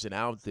main person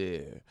out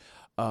there,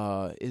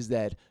 is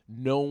that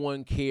no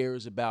one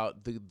cares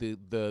about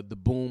the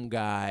boom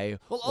guy.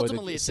 Well,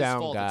 ultimately, or the it's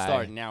sound his fault guy. It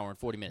started an hour and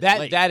 40 minutes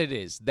late. That it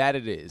is.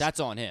 That's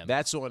on him.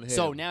 That's on him.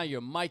 So now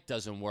your mic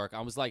doesn't work. I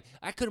was like,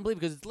 I couldn't believe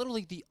it because it's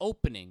literally the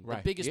opening,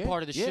 the biggest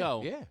part of the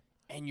show. Yeah.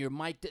 And your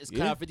mic is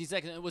cut out 50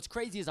 seconds. And what's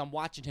crazy is I'm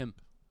watching him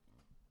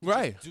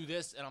do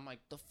this, and I'm like,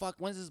 the fuck,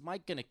 when's his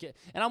mic going to get?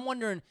 And I'm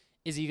wondering,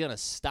 is he going to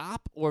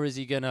stop, or is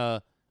he going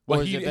to...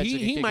 Well,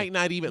 he might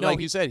not even, like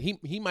you said,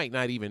 he might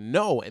not even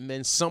know. And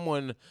then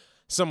someone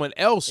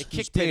else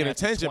who's paying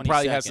attention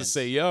probably has to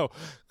say, yo,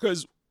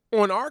 because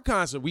on our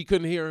concert, we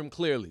couldn't hear him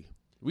clearly.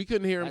 You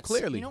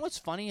know what's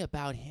funny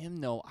about him,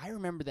 though? I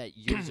remember that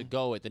years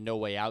ago at the No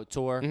Way Out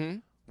tour,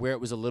 where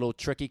it was a little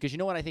tricky, because you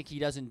know what I think he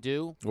doesn't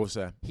do? What's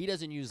that? He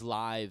doesn't use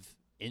live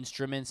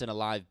instruments and a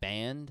live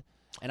band.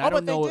 And I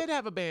don't know. They did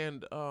have a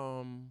band.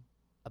 A band?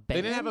 They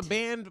didn't have a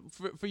band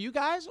for you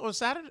guys on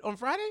Friday?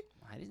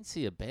 I didn't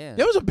see a band.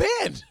 There was a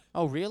band.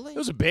 Oh, really? There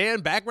was a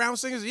band, background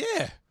singers,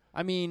 yeah.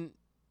 I mean,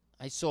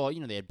 I saw,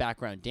 they had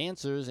background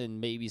dancers and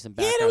maybe some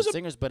background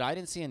singers, but I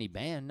didn't see any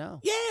band,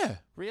 no. Yeah.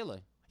 Really?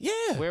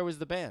 Yeah. Where was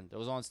the band? It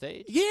was on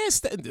stage? Yes.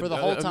 For the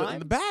whole time? In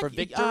the back? For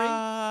Victory?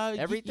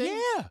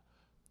 Everything? Yeah.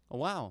 Oh,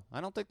 wow.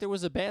 I don't think there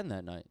was a band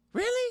that night.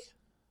 Really?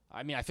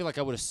 I mean, I feel like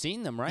I would have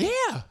seen them, right?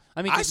 Yeah.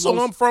 I mean, I saw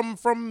them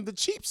from the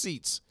cheap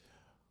seats.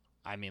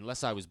 I mean,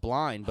 unless I was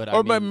blind, but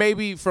but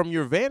maybe from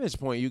your vantage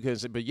point you can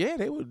say, but yeah,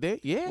 they were there.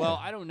 Yeah. Well,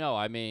 I don't know.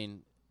 I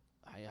mean,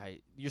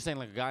 you're saying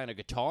like a guy on a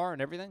guitar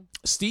and everything?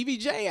 Stevie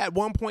J at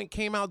one point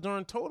came out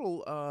during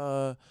Total.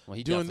 Well,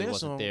 he doing definitely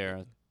wasn't song.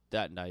 there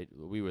that night.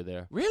 We were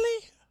there.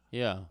 Really?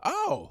 Yeah.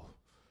 Oh.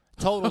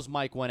 Total's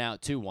mic went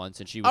out too once,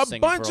 and she was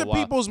singing for a while. A bunch of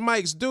people's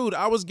mics, dude.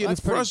 I was getting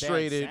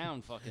frustrated. That's a pretty bad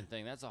sound fucking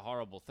thing. That's a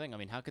horrible thing. I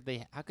mean, how could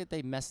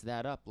they mess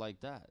that up like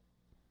that?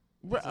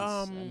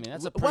 I mean,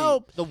 that's a pretty,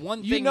 the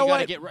one thing you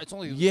gotta get right. It's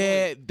only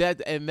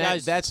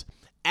that's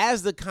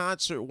as the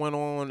concert went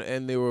on,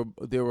 and there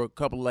were a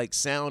couple like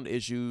sound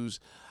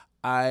issues.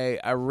 I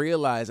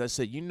realized, I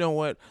said, you know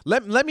what?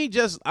 Let me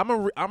just I'm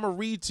a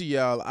read to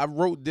y'all. I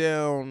wrote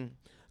down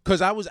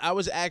because I was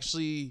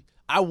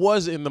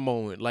in the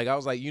moment. Like I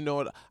was like, you know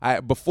what?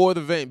 Before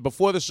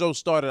the show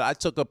started, I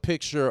took a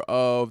picture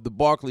of the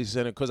Barclay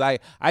Center because I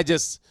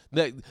just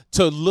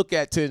to look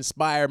at, to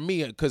inspire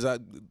me, because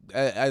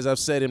as I've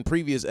said in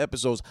previous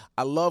episodes,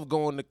 I love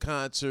going to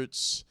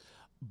concerts,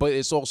 but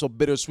it's also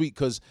bittersweet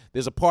because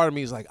there's a part of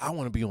me is like, I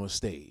want to be on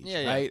stage,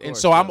 right? And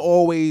so I'm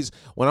always,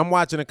 when I'm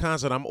watching a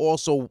concert, I'm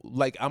also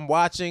like, I'm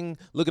looking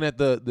at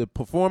the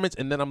performance,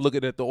 and then I'm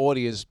looking at the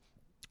audience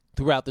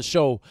throughout the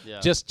show,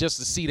 just to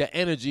see the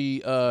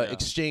energy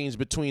exchange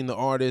between the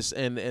artists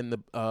and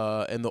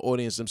the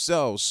audience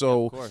themselves.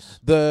 So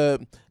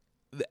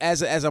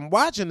as I'm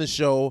watching the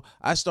show,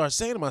 I start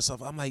saying to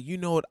myself, I'm like, you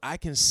know what? I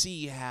can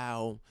see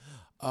how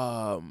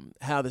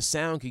the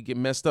sound could get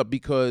messed up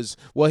because,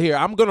 well, here,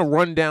 I'm gonna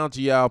run down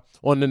to y'all.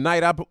 On the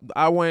night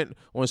I went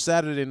on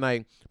Saturday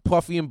night,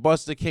 Puffy and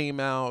Busta came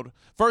out.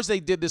 First, they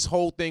did this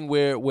whole thing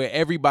where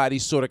everybody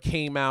sort of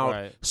came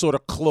out, sort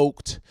of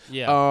cloaked.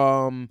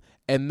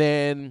 And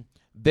then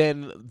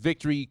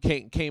Victory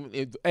came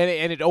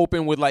and it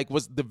opened with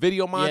was the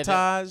video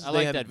montage. I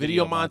like that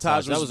video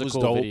montage. That was a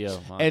cool dope. Video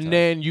montage. And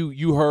then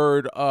you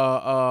heard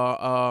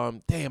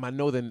damn, I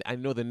know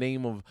the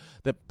name of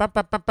the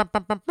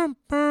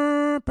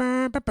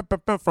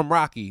from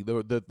Rocky,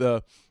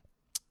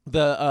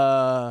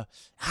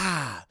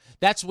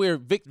 that's where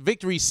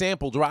Victory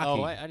sampled Rocky.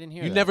 Oh, I didn't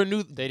hear that. You never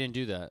knew they didn't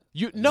do that.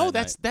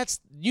 That's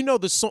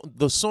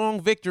the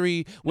song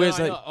Victory, where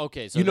so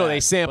they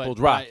sampled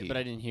Rocky. But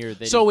I didn't hear.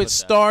 So it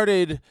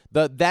started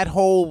that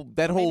whole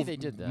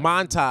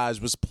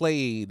montage was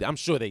played. I'm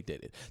sure they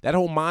did it. That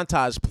whole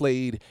montage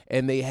played,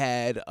 and they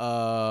had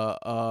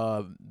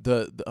the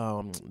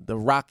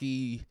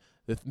Rocky.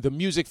 the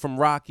music from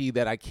Rocky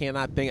that I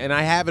cannot think, and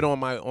I have it on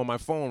my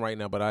phone right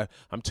now, but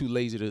I'm too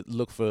lazy to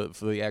look for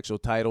the actual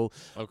title.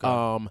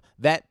 Okay.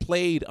 That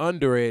played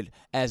under it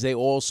as they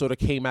all sort of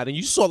came out, and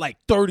you saw like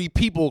 30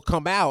 people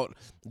come out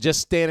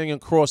just standing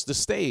across the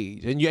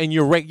stage, and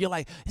you're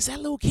like, is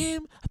that Lil'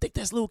 Kim? I think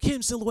that's Lil'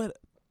 Kim's silhouette.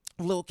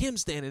 Lil' Kim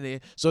standing there.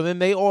 So then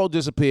they all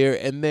disappear,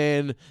 and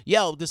then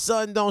the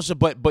sun don't show,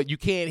 but you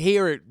can't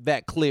hear it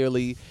that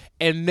clearly,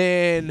 and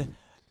then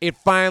it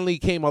finally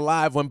came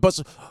alive when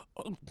Buster.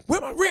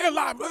 Where my real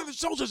life? Where the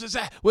soldiers is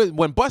at?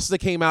 When Buster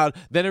came out,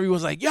 then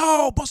everyone's like,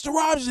 "Yo, Buster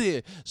Rhymes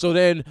here." So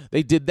then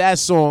they did that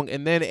song,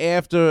 and then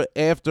after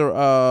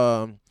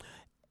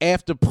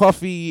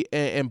Puffy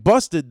and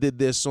Buster did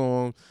this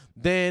song,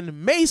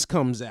 then Mace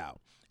comes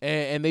out,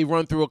 and they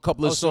run through a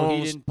couple of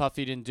songs. So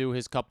Puffy didn't do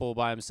his couple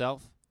by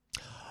himself?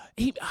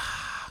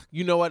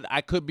 You know what?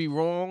 I could be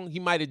wrong. He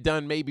might have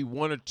done maybe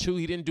one or two.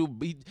 He didn't do.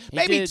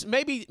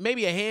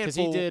 Maybe a handful. Because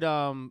he did.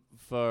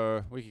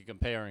 We could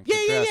compare and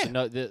contrast. Yeah.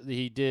 No,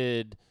 he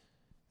did.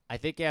 I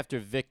think after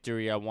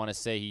Victory, I want to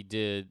say he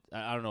did.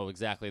 I don't know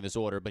exactly in this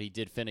order, but he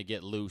did "Finna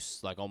Get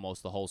Loose" like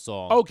almost the whole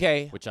song.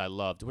 Okay, which I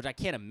loved. Which I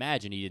can't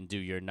imagine he didn't do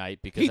 "Your Night"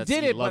 because he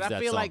did it, loves but I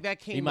that feel song. like that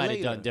came. He might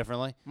have done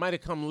differently. Might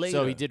have come later.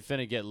 So he did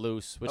 "Finna Get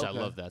Loose," which I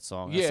love that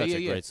song. That's such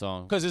a great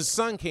song. Because his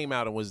son came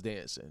out and was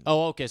dancing.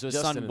 Oh, okay. So his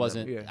Justin son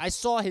wasn't. Yeah. I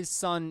saw his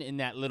son in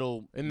that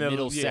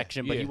middle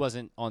section, but he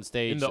wasn't on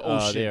stage in the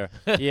ocean.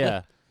 there.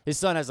 Yeah. His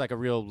son has like a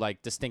real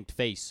distinct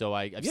face, so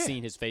I've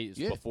seen his face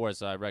before,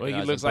 so I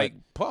recognize he looks him. like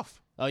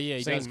Puff. Oh yeah,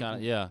 he does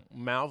kind of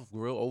mouth,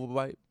 grill,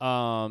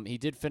 overbite. He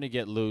did "Finna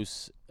Get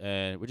Loose,"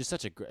 which is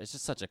it's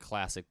just such a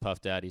classic Puff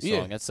Daddy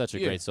song. That's such a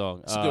great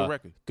song. It's a good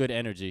record. Good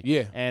energy.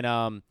 Yeah,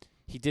 and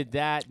he did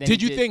that. Then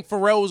did you think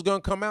Pharrell was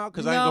gonna come out?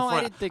 Because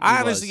I didn't think.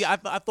 I honestly, I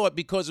thought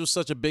because it was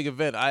such a big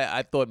event,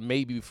 I thought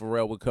maybe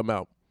Pharrell would come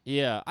out.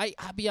 Yeah,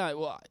 I'll be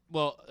honest.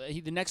 Well,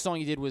 the next song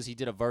he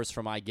did a verse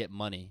from "I Get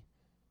Money."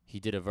 He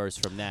did a verse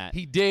from that.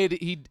 He did.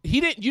 He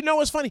didn't. You know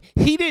what's funny?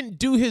 He didn't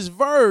do his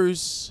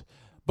verse,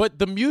 but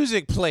the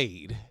music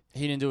played.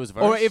 He didn't do his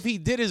verse. Or if he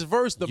did his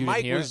verse, the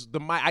mic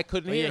I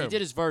couldn't hear him. He did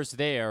his verse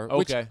there. Okay.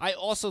 Which I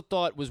also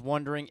was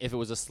wondering if it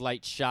was a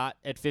slight shot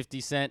at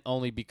 50 Cent,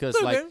 only because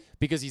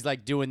because he's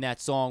like doing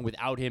that song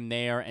without him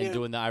there and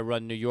doing the "I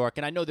Run New York."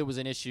 And I know there was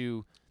an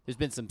issue. There's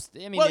been some.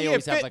 I mean, they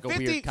always have like a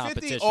weird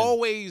competition.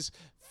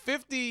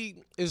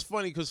 50 is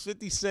funny because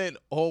 50 Cent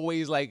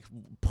always like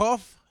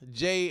Puff,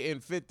 Jay,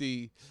 and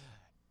 50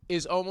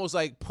 is almost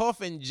like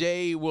Puff and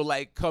Jay will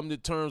like come to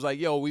terms like,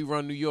 yo, we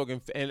run New York.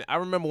 And I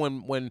remember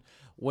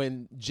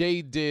when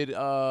Jay did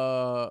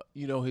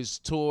his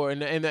tour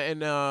and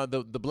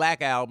the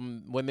Black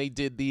Album, when they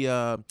did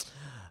the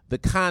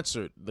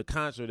concert,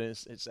 and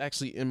it's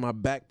actually in my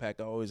backpack.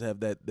 I always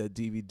have that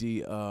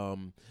DVD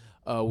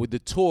with the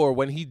tour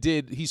when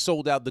he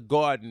sold out the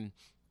Garden.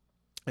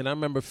 And I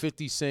remember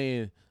 50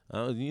 saying,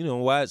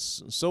 why?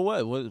 So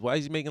what? Why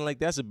is he making like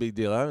that's a big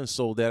deal? I haven't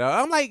sold that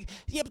out. I'm like,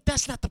 yeah, but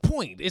that's not the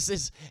point. This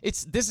is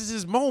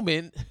his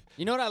moment.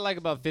 You know what I like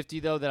about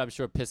 50 though that I'm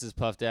sure pisses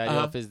Puff Daddy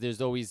off is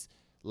there's always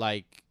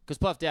because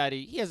Puff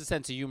Daddy, he has a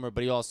sense of humor,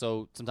 but he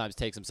also sometimes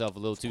takes himself a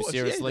little too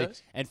seriously.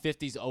 And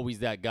 50's always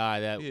that guy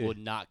that would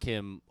knock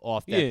him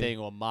off that thing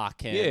or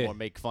mock him or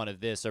make fun of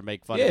this or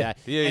make fun of that.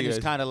 And it's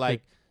kind of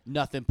like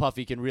nothing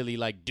Puffy can really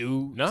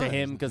do to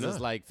him because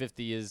it's like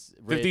 50 is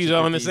rich. 50's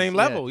on the same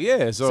level,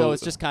 So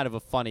it's just kind of a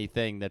funny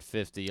thing that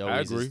 50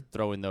 always is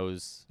throwing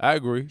those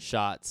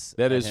shots.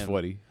 That is him.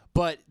 funny.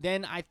 But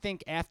then I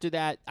think after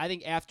that,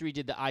 after he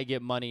did the "I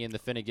Get Money" and the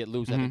 "Finna Get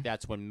Loose," I think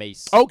that's when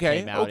Mace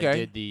came out and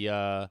did the.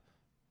 I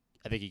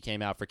think he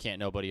came out for "Can't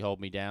Nobody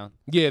Hold Me Down."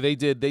 Yeah, they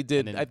did. They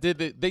did. Then,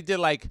 they did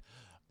like.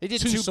 They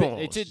did two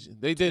songs.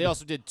 They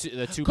also did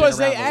the two. Because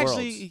they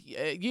actually,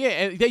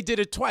 and they did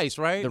it twice,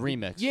 right? The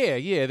remix.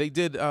 Yeah, they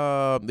did.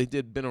 They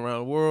did "Been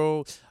Around the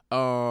World."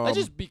 Let's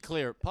just be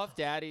clear. Puff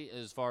Daddy,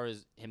 as far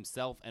as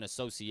himself and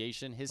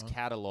association, his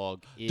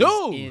catalog is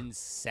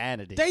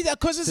insanity.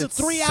 Because it's a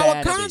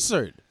 3-hour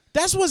concert.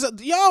 That's what's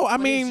I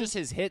mean, it's just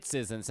his hits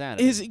is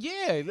insanity.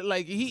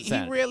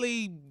 He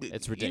really.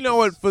 It's ridiculous. You know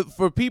what?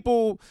 For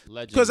people,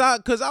 because I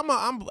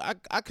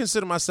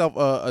consider myself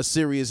a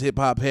serious hip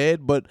hop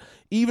head, but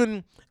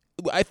even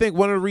I think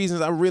one of the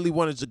reasons I really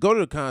wanted to go to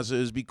the concert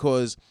is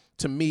because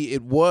to me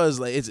it was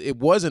it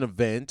was an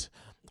event.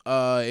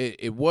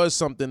 It was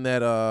something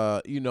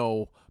that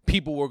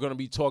people were going to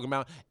be talking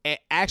about. And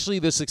actually,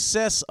 the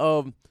success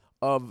of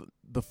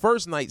the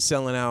first night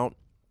selling out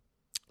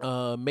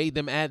made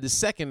them add the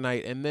second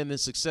night, and then the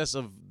success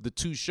of the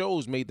two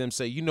shows made them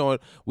say, you know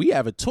what, we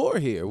have a tour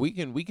here. We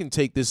can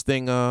take this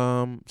thing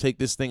on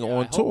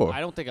tour.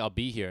 I don't think I'll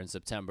be here in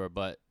September,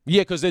 but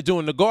because they're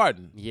doing the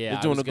Garden. Yeah,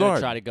 they're doing I was going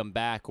to try to come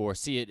back or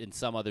see it in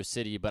some other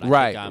city, but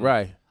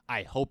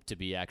I hope to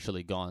be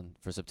actually gone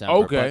for September.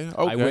 Okay.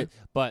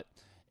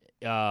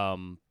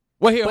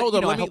 Well, here, hold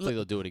on. Hopefully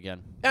they'll do it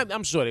again.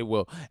 I'm sure they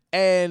will.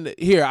 And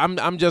here,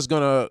 I'm just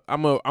gonna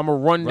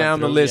run down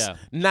the list.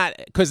 Not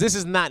because this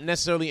is not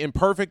necessarily in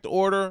perfect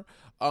order.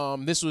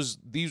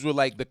 These were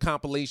like the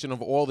compilation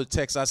of all the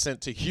texts I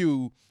sent to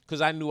Hugh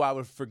because I knew I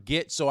would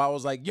forget. So I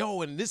was like,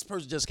 yo, and this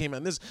person just came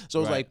out. So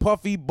it was like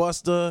Puffy,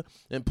 Busta,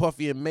 and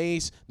Puffy and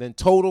Mace. Then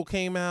Total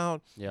came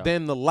out. Yeah.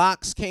 Then the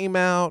Locks came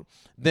out.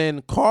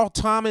 Then Carl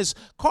Thomas.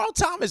 Carl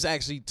Thomas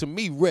actually, to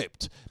me,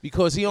 ripped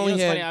because he only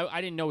had. Funny,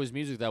 I didn't know his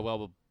music that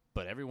well,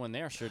 but everyone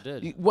there sure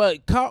did. Well,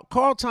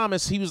 Carl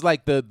Thomas, he was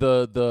like the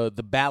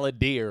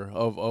balladeer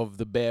of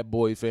the Bad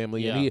Boy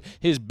family, and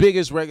his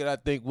biggest record I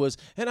think was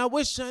 "And I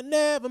Wish I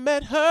Never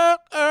Met Her."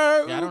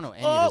 Yeah, I don't know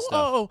any of this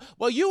stuff.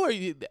 Well, you were,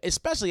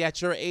 especially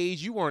at your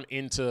age, you weren't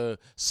into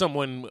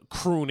someone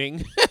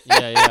crooning.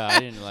 yeah, I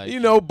didn't like. You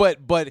know,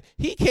 but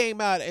he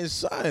came out and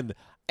son.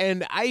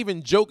 And I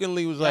even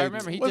jokingly was like,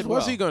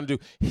 what's he going to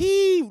do?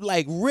 He,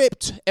 like,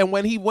 ripped. And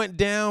when he went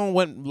down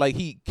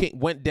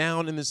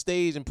in the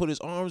stage and put his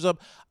arms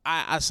up,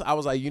 I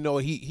was like, you know,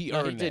 he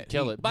earned that. He did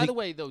kill it. By the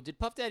way, though, did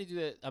Puff Daddy do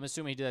that? I'm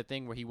assuming he did that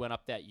thing where he went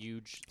up that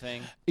huge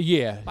thing.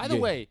 Yeah. By the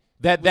way.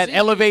 That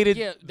elevated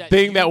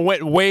thing that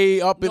went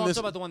way up in this.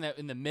 I'm talking about the one that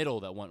in the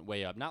middle that went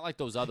way up, not like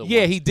those other ones.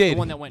 Yeah, he did. The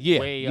one that went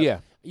way up. Yeah.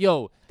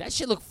 Yo, that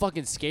shit looked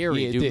fucking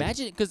scary, dude.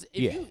 Imagine because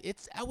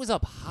I was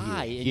up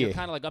high and you're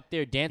kind of like up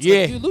there dancing.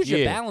 Like, you lose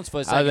your balance for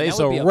a second. It's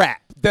a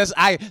wrap. That's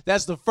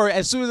the first.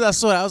 As soon as I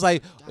saw it, I was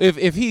like,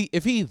 if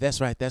he, that's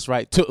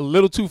right. A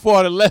little too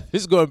far to the left,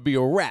 it's gonna be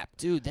a wrap,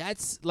 dude.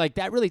 That's like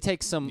that really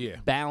takes some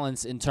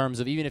balance in terms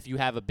of even if you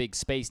have a big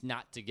space,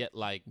 not to get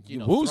like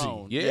woozy.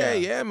 Thrown.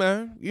 Yeah,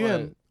 man.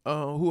 Yeah.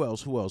 Who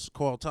else?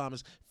 Carl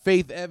Thomas.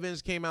 Faith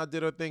Evans came out,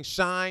 did her thing.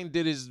 Shine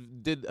did.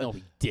 No,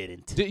 he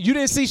didn't. You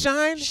didn't see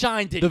Shine?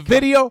 Shine did the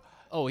video.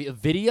 Oh, a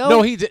video?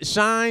 No, he did.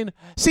 Shine.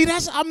 See,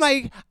 I'm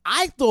like,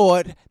 I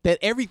thought that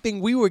everything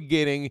we were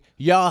getting,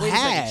 y'all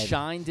had.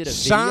 Shine did a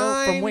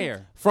video from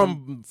where?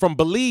 From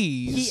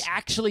Belize. He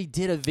actually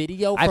did a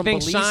video from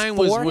Belize. I think Shine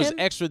was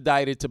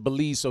extradited to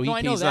Belize, so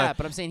I know that,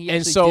 but I'm saying he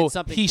actually did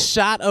something. He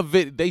shot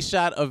They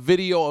shot a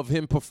video of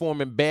him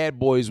performing Bad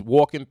Boys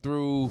walking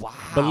through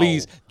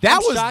Belize. That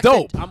was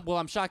dope.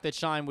 I'm shocked that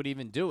Shine would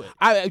even do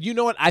it. You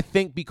know what? I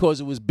think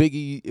because it was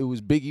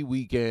Biggie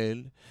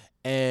weekend.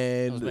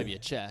 And it was maybe a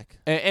check,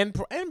 and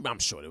I'm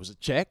sure there was a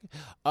check.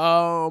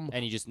 And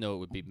you just know it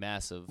would be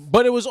massive.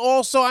 But it was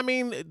also, I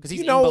mean, because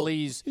he's in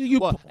Belize.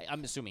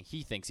 I'm assuming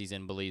he thinks he's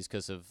in Belize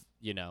because of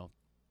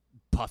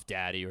Puff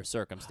Daddy or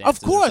circumstances.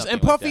 Of course,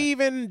 and Puffy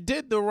even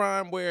did the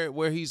rhyme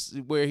where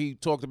he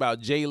talked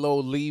about J-Lo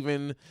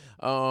leaving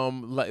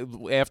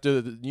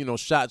after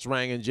shots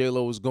rang and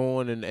J-Lo was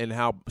gone and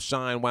how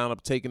Shine wound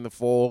up taking the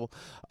fall.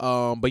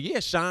 But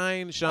yeah,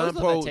 Shine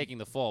not taking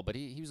the fall, but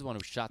he was the one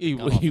who shot the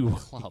gun off the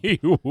club. He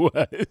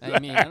was. I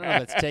mean, I don't know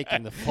if that's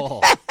taking the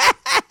fall.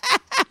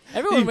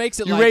 Everyone makes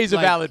it. You raise a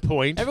valid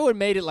point. Everyone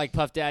made it like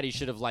Puff Daddy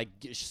should have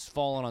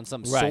fallen on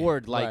some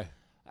sword. Right.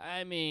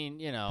 I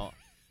mean,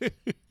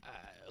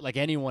 like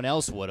anyone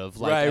else would have.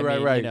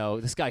 Right.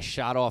 This guy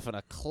shot off in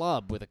a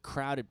club with a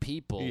crowded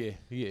people.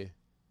 Yeah.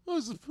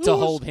 To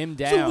hold him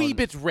down. It's a wee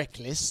bit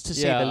reckless, to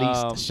say the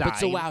least.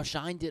 Shine. But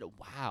Shine did.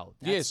 Wow.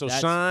 That's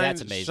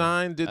amazing.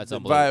 Shine did that's the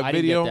video. I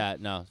didn't get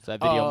that. No, so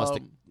that video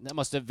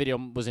video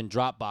was in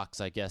Dropbox,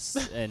 I guess,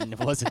 and it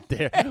wasn't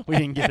there. We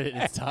didn't get it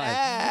in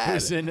time. It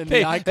was in the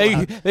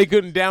iCloud. They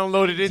couldn't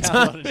download it in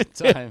time.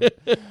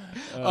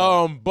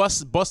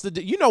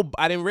 Busta,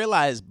 I didn't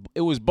realize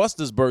it was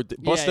Busta's birthday.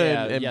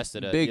 Busta and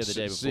yesterday, Big the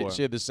day before.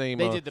 shared the same.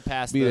 They did the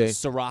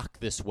Ciroc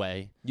this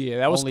way. Yeah,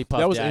 that was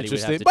Daddy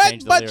interesting.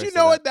 But you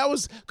know what? That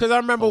was because I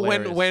remember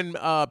when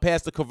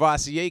Pastor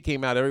Cavassier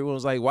came out, everyone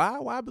was like,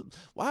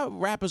 "Why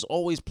rappers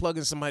always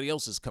plugging somebody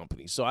else's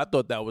company?" So I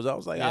thought I was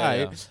like, all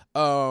right.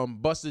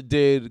 Busta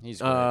did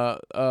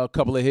a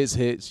couple of his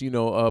hits.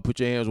 Put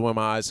Your Hands Where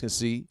My Eyes Can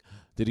See.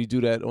 Did he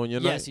do that on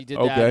your night? Yes, he did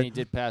that, and he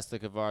did Pastor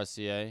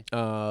Cavassier.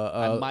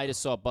 I might have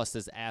saw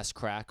Busta's ass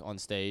crack on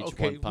stage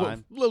one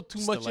time. A little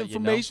too much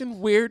information.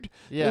 Weird.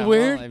 Yeah,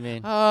 weird. Well, I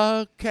mean,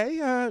 okay.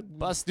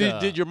 Busta.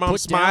 Did your mom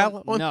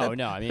smile?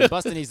 No. I mean,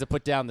 Busta needs to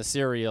put down the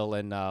cereal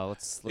and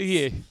let's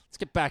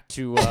get back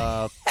to.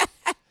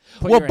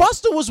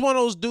 Busta was one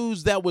of those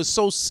dudes that was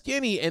so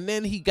skinny, and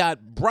then he got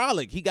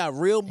brolic. He got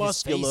real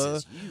muscular.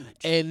 His face is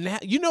huge.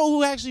 And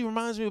who actually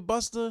reminds me of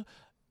Busta?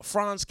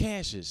 Franz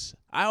Cassius.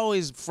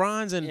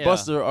 Franz and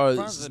Busta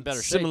are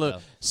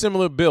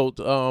similar built.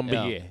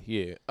 But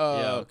yeah.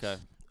 Okay.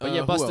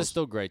 But Busta's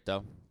still great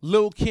though.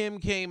 Lil' Kim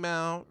came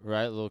out.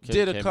 Right, Lil' Kim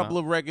did a couple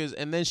of records,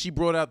 and then she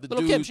brought out the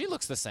Lil' Kim, she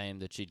looks the same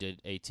that she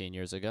did 18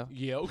 years ago.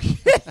 Yeah, okay.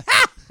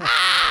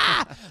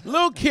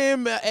 Lil'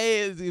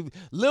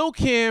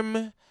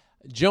 Kim,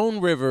 Joan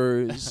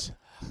Rivers,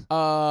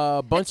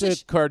 bunch of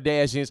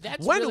Kardashians.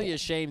 That's really a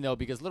shame though,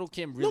 because Lil'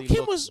 Kim really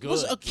was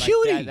a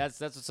cutie. Like that's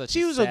such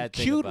she was a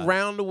cute thing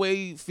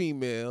roundaway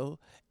female,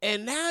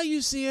 and now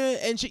you see her.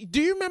 And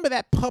do you remember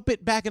that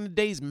puppet back in the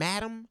days,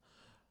 Madam?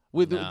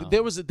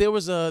 There was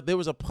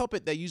a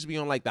puppet that used to be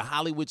on like the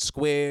Hollywood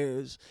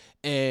squares,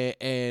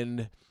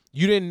 and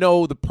you didn't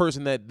know the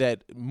person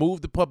that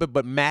moved the puppet,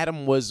 but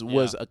Madam was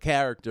a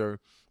character.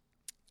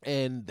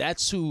 And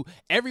that's who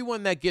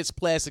everyone that gets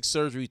plastic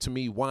surgery to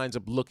me winds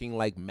up looking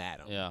like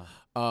Madam. Yeah.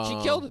 She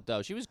killed it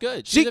though. She was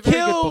good. She She's a very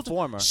killed. good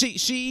performer. She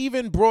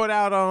even brought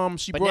out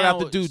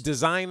the dude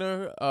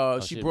Designer.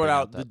 She She brought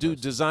out the dude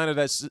Designer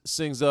that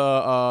sings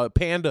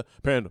Panda.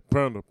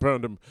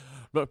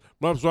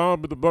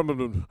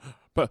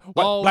 But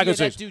like I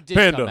said, that dude did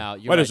Panda. come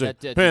out. You're What right. is it?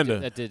 That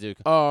Panda. did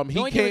come out.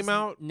 He came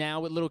out now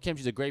with Lil' Kim.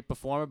 She's a great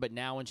performer, but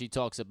now when she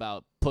talks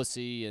about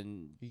pussy,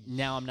 and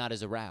now I'm not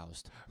as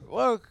aroused.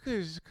 Well,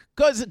 because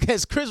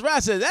Chris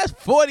Rock said that's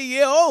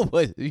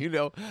 40-year-old, you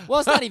know. Well,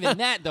 it's not even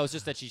that though. It's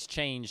just that she's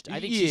changed. I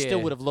think she still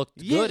would have looked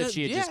good if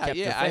she had just kept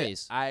her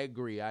face. I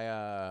agree.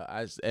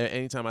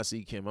 Anytime I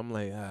see Kim, I'm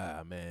like,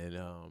 man.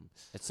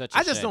 It's such.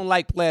 I just don't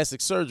like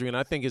plastic surgery, and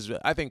I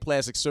think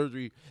plastic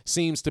surgery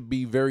seems to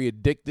be very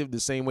addictive. The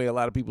same way a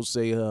lot of people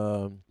say,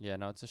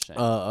 it's a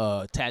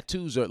shame.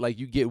 Tattoos are like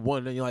you get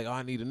one, and you're like, oh,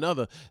 I need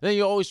another. Then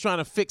you're always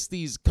trying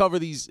to cover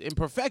these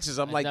imperfections.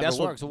 I'm like, that's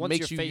works. what so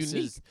makes your you face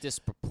unique. Is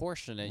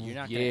disproportionate. You're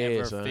not gonna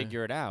ever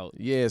figure it out.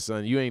 Yeah,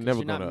 son. You ain't never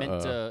you're not gonna.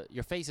 Meant to,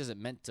 your face isn't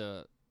meant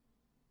to.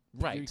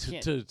 Right.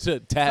 To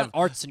have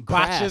arts and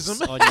crafts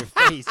on your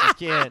face. You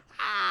can't.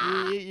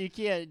 You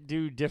can't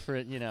do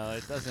different. You know,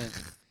 it doesn't.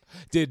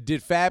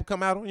 Did Fab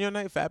come out on your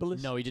night?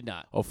 Fabulous? No, he did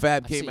not. Oh,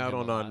 Fab came out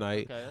on our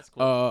night. Okay, that's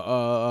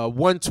cool.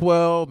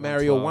 112,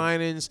 Mario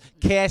Winans.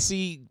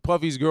 Cassie,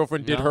 Puffy's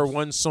girlfriend, did her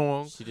one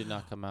song. She did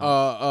not come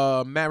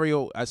out.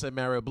 Mario.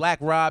 Black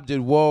Rob did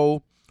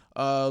Whoa.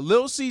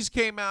 Lil C's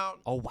came out.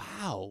 Oh,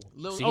 wow.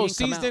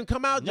 C's didn't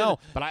come out? No,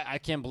 but I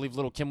can't believe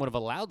Lil' Kim would have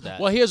allowed that.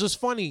 Well, here's what's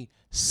funny.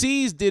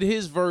 C's did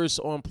his verse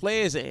on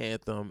Players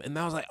Anthem, and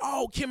I was like,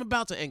 oh, Kim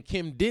about to, and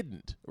Kim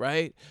didn't,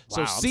 right?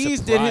 Wow, so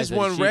C's did his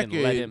one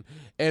record,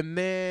 and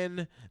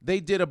then they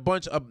did a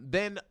bunch of,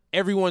 then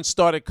everyone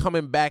started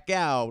coming back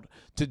out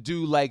to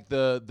do like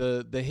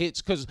the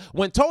hits, because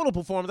when Total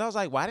performed, I was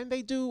like, why didn't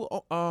they do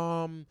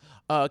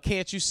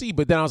Can't You See?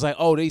 But then I was like,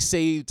 oh, they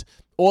saved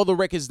all the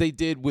records they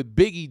did with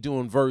Biggie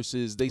doing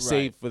verses, they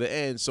saved for the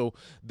end. So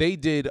they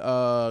did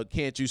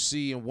Can't You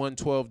See, and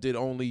 112 did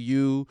Only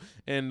You,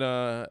 and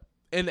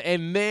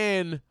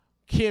then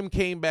Kim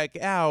came back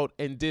out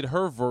and did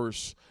her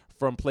verse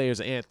from Players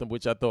Anthem,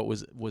 which I thought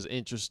was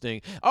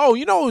interesting. Oh,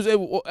 you know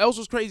what else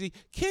was crazy?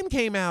 Kim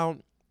came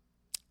out.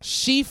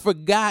 She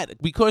forgot,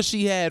 because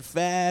she had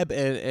Fab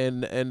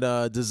and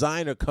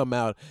Designer come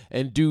out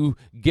and do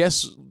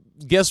guest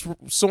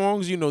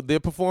songs, you know, their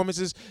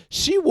performances.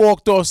 She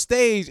walked off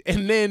stage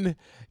and then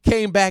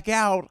came back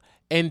out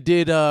and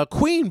did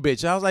Queen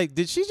Bitch. I was like,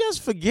 did she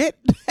just forget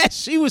that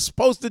she was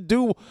supposed to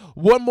do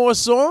one more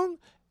song?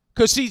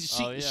 Because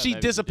she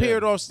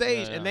disappeared off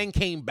stage and then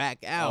came back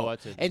out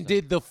and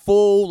did the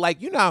full,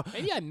 like, you know.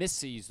 Maybe I missed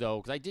these,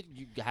 though, because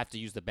you have to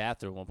use the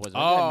bathroom one point.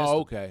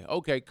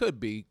 Okay, could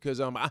be. Because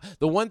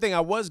the one thing I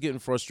was getting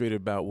frustrated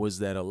about was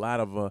that a lot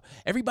of,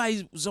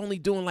 everybody was only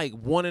doing like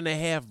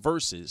 1.5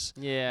 verses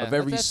of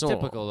every that's song.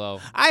 Typical, though.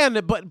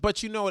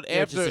 But you know what,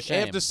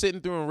 after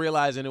sitting through and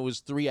realizing it was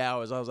 3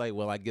 hours, I was like,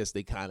 well, I guess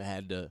they kind of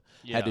had to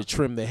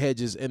trim the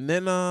hedges.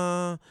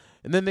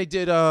 And then they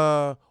did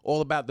All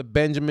About the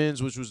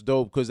Benjamins, which was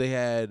dope because they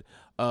had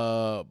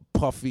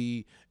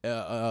Puffy,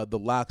 the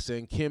Lox,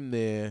 and Kim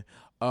there.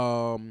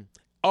 And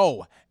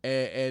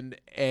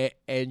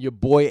your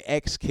boy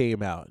X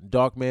came out.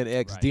 Darkman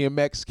X, right.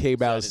 DMX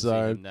came out,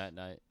 son. That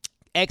night.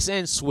 X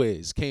and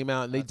Swizz came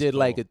out, and they did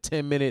like a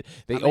 10-minute.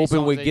 They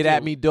opened with "Get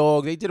At Me,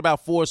 Dog." They did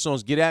about 4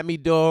 songs. "Get At Me,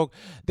 Dog."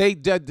 They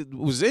did. It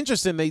was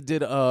interesting. They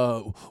did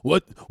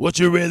what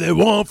you really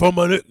want from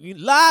a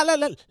la la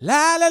la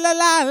la la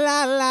la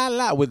la la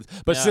la with,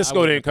 but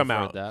Cisco didn't come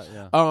out. That,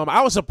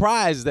 I was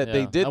surprised that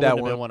they did that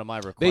one. Been one of my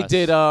requests.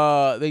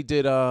 They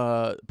did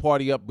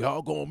Party Up.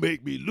 Y'all gonna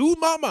make me lose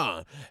my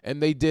mind, and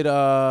they did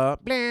blam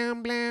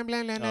blam blam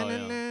blam blam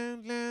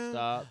blam blam.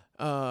 Stop.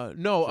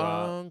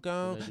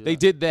 They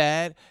did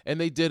that, and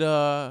they did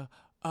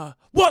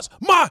What's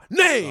My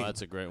Name? Oh,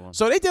 that's a great one.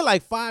 So they did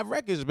like 5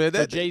 records, man.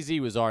 So Jay-Z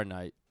was our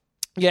night.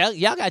 Yeah,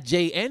 y'all got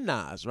Jay and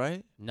Nas,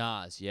 right?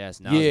 Nas, yes.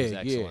 Nas was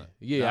excellent.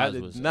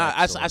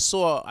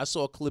 I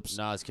saw clips.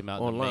 Nas came out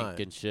online. In the mink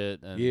and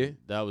shit, and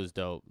that was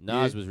dope.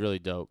 Nas was really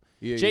dope.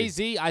 Yeah,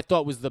 Jay-Z, I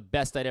thought was the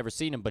best I'd ever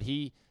seen him, but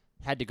he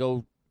had to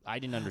go. I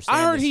didn't understand.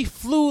 I heard he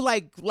flew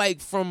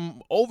like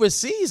from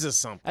overseas or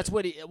something. That's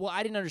what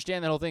I didn't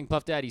understand that whole thing.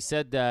 Puff Daddy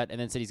said that,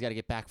 and then said he's got to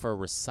get back for a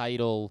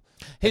recital.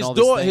 His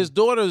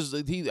daughter's.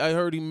 I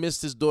heard he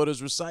missed his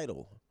daughter's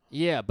recital.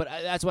 Yeah, but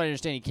that's what I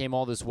understand. He came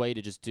all this way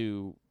to just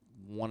do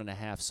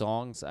 1.5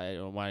 songs. I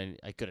don't know why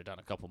I could have done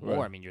a couple more.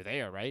 Right. I mean, you're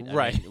there, right?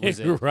 Right.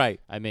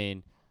 Right. I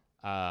mean,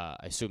 I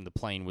assume the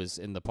plane was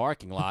in the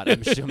parking lot.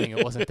 I'm assuming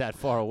it wasn't that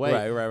far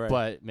away. Right.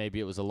 But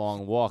maybe it was a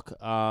long walk.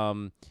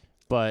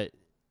 But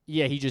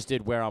yeah, he just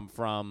did Where I'm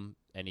From,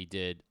 and he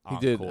did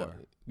Encore.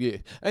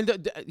 And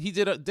he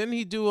did. Didn't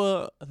he do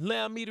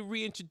Allow Me to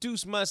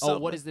Reintroduce Myself? Oh,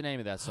 what is the name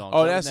of that song?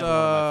 Oh, that's one of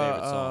my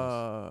favorite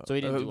songs. So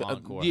he didn't do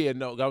Encore. Yeah,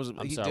 no, that was.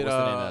 I'm he sorry. did, what's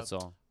the name of that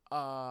song?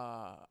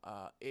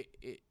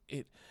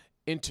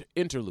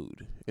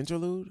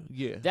 Interlude.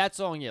 Yeah, that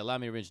song. Yeah, Allow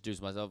Me to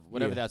Reintroduce Myself.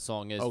 Whatever that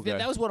song is. Okay.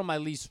 That was one of my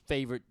least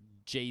favorite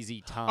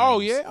Jay-Z times. Oh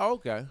yeah,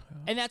 okay.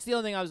 And that's the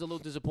only thing I was a little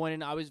disappointed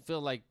in. I always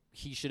feel like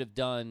he should have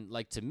done,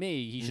 like, to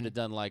me, he should have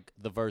done, like,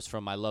 the verse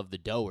from I Love the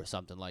Dough or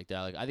something like that.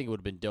 Like, I think it would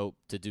have been dope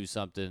to do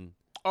something.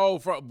 Oh,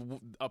 from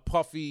a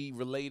Puffy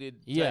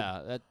related.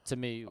 Yeah, that to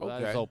me, that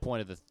was the whole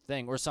point of the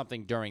thing, or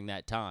something during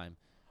that time.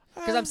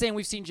 Because I'm saying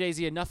we've seen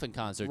Jay-Z enough in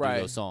concert do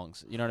those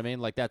songs. You know what I mean?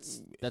 Like,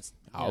 that's.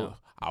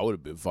 I would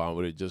have been fine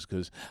with it just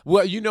because.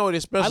 Well, you know it,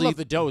 especially. I Love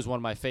the Dough is one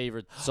of my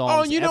favorite songs.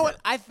 Oh, and you know ever. what?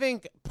 I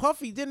think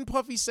didn't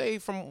Puffy say,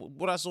 from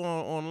what I saw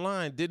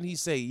online, didn't he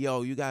say,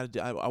 yo, you got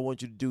to, I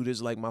want you to do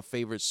this like my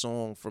favorite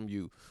song from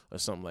you or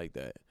something like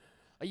that?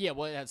 Yeah,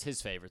 well, that's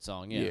his favorite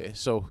song. Yeah.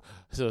 So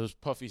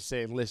Puffy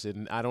saying,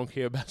 listen, I don't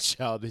care about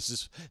y'all. This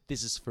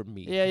is for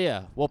me.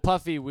 Yeah. Well,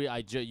 Puffy,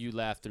 you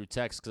laughed through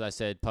text because I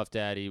said Puff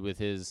Daddy with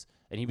his.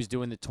 And he was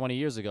doing it 20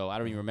 years ago. I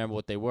don't even remember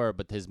what they were,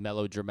 but his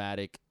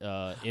melodramatic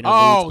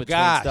interludes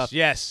between stuff.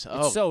 Yes.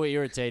 It's so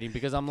irritating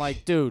because I'm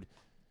like, dude,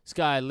 this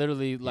guy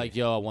literally like,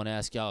 yo, I want to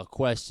ask y'all a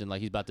question. Like,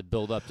 he's about to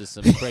build up to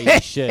some crazy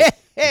shit.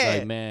 He's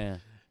like,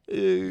 man,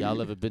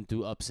 y'all ever been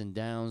through ups and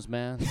downs,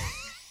 man?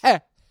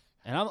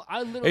 And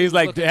I literally. He's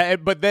like,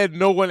 but then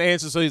no one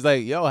answers, so he's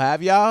like, yo,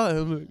 have y'all?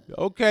 I'm like,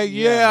 okay,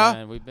 yeah.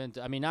 Man, we've been.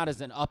 I mean, not as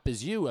an up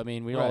as you. I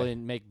mean, we all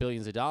didn't make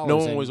billions of dollars. No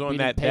one was on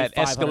that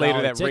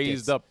escalator that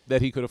raised up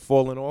that he could have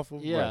fallen off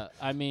of. Yeah,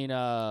 I mean,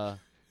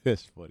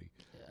 that's funny.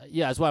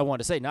 Yeah, that's what I wanted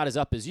to say. Not as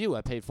up as you.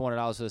 I paid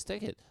 $400 for this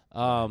ticket.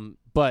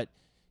 But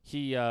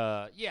he,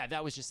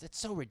 that was just. It's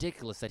so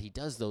ridiculous that he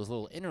does those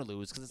little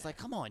interludes because it's like,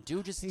 come on,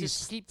 dude, just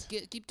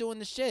keep doing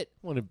the shit.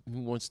 He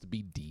wants to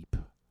be deep.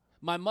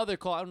 My mother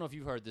called. I don't know if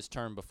you've heard this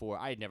term before.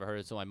 I had never heard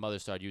it until my mother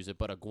started using it.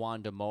 But a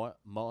Gwanda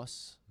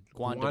Moss.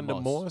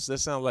 Gwanda Moss? That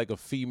sounds like a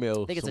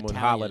female. I think it's someone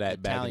Italian, hollered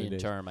at back in the Italian day.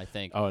 term. I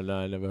think. Oh no,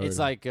 I never heard. It's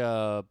like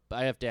I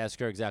have to ask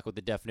her exactly what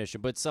the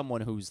definition. But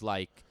someone who's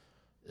like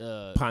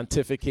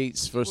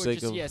pontificates for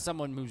sake of. Yeah,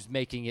 someone who's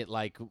making it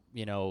like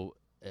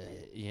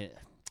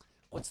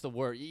what's the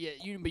word?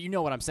 Yeah, but you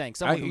know what I'm saying.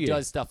 Someone who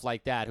does stuff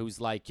like that,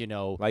 who's like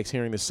likes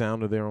hearing the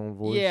sound of their own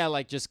voice. Yeah,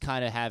 like just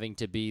kind of having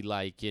to be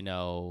like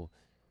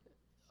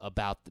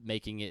about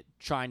making it,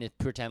 trying to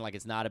pretend like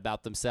it's not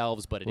about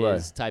themselves, but it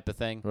is type of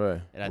thing.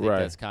 Right. And I think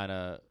that's kind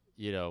of,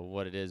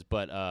 what it is.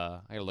 But I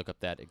got to look up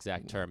that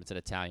exact term. It's an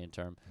Italian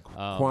term.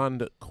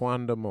 Gwanda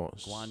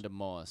Moss. Gwanda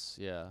Moss,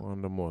 yeah.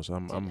 Gwanda Moss. I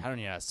don't even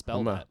know how to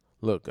spell that.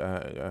 Look,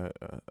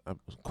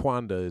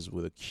 Kwanda is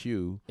with a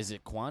Q. Is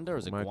it Kwanda or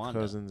is it My Gwanda?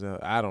 cousins,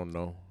 I don't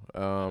know. I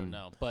don't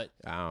know. But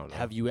I don't know.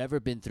 Have you ever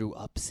been through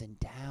ups and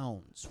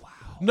downs? Wow.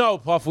 No,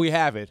 Puff, we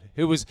haven't.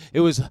 It was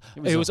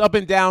up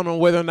and down on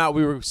whether or not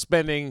we were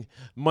spending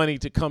money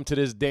to come to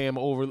this damn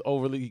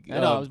overly. I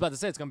know. I was about to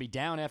say it's gonna be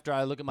down after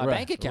I look at my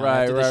bank account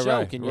after the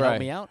show. Can you help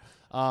me out?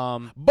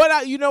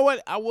 But you know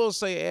what? I will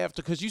say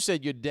after, because you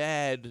said your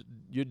dad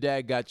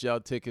got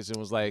y'all tickets and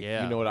was like,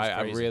 you know what?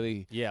 I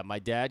really. Yeah, my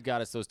dad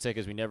got us those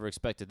tickets. We never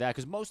expected that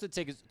because most of the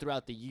tickets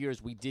throughout the years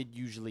we did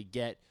usually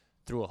get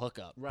through a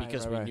hookup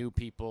because we knew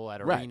people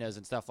at arenas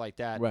and stuff like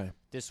that. Right.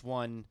 This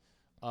one,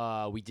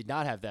 we did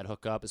not have that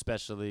hookup,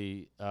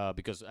 especially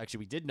because actually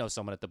we did know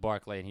someone at the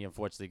Barclay, and he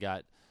unfortunately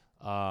got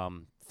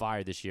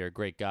fired this year.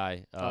 Great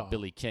guy,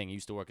 Billy King. He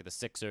used to work at the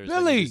Sixers.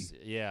 Billy?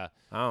 Yeah.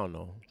 I don't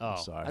know. I'm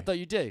sorry. I thought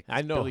you did.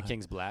 I know. Billy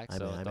King's black,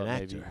 so I'm I an thought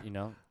actor. maybe,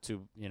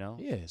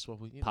 Yeah, it's what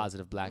we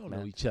positive black men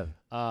know each other.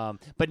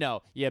 But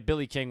no,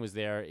 Billy King was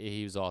there.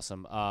 He was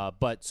awesome.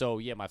 But so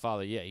my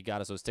father, he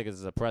got us those tickets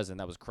as a present.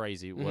 That was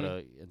crazy. What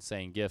a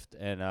insane gift.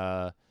 And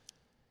I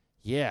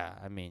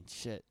mean,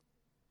 shit.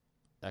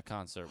 That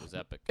concert was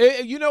epic.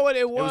 You know what?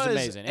 It was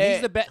amazing. And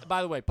he's the best.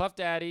 By the way, Puff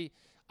Daddy.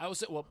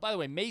 By the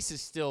way, Mace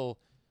is still.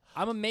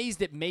 I'm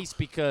amazed at Mace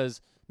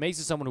because Mace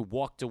is someone who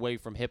walked away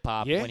from hip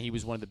hop when he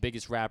was one of the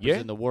biggest rappers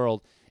in the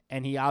world.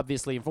 And he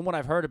obviously, from what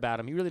I've heard about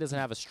him, he really doesn't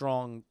have a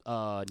strong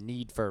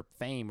need for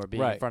fame or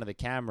being in front of the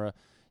camera.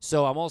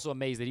 So I'm also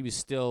amazed that he was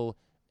still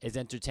as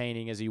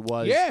entertaining as he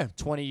was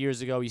 20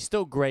 years ago. He's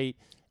still great.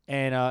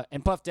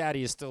 And Puff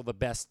Daddy is still the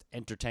best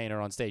entertainer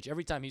on stage.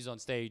 Every time he's on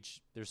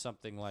stage, there's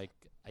something like,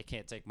 I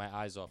can't take my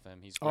eyes off him.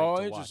 He's great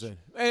to interesting.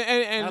 watch.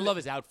 And I love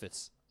his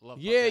outfits.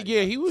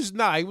 He was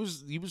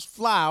nice. He was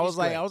fly. I was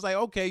like,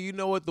 okay, you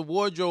know what? The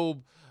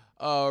wardrobe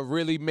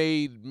really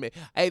made.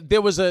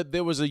 There was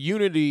a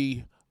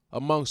unity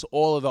amongst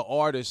all of the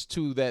artists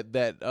too. That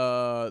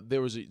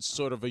there was a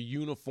sort of a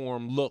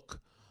uniform look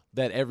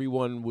that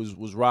everyone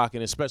was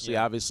rocking, especially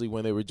obviously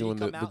when they were doing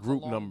the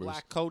group numbers.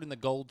 Black coat and the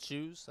gold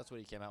shoes. That's what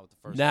he came out with the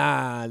first.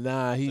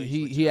 Nah.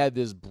 He had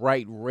this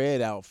bright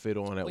red outfit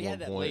on at one point. He had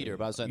that later,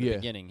 but I was at the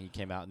beginning. He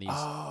came out in these.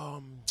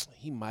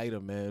 He might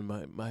have,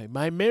 man.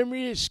 My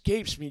memory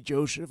escapes me,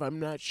 Joseph. I'm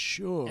not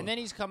sure. And then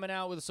he's coming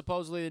out with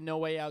supposedly the No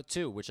Way Out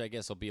 2, which I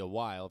guess will be a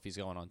while if he's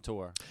going on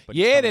tour. But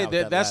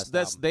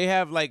they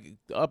have like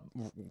up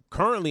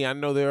currently. I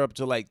know they're up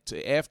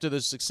to after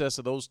the success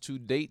of those two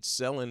dates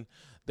selling.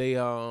 They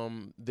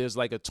there's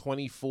like a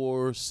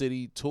 24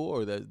 city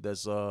tour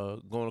that's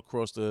going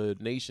across the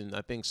nation.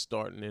 I think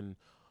starting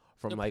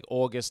from like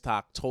August to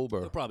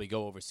October. They'll probably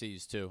go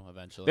overseas too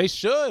eventually. They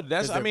should.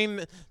 That's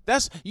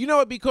you know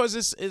what, because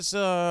it's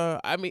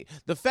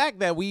the fact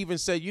that we even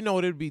said, you know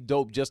what, it'd be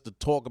dope just to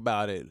talk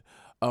about it.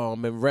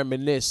 and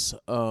reminisce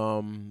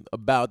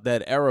about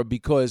that era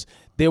because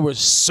there was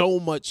so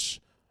much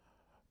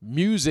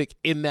music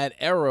in that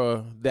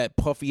era that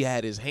Puffy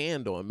had his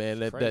hand on, man.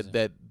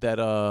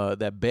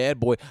 That Bad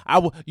Boy.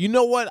 You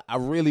know what? I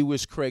really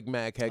wish Craig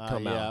Mack had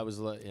come out.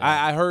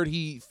 I heard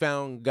he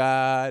found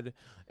God,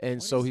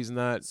 and he's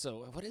not.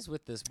 So what is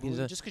with this?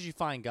 Just because you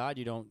find God,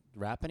 you don't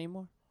rap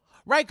anymore?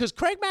 Right, because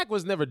Craig Mack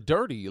was never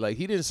dirty. Like,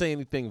 he didn't say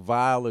anything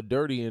vile or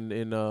dirty in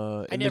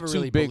the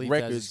two big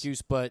records. That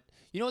excuse, but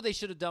you know what they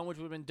should have done, which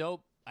would have been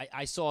dope?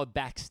 I saw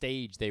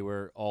backstage they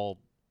were all.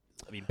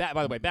 I mean, by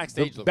the way,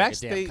 backstage looked like a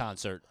damn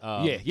concert.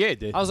 Yeah, it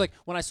did. I was like,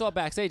 when I saw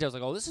backstage, I was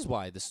like, oh, this is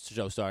why this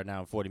show started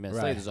now. 40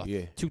 minutes later,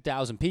 there's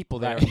 2,000 people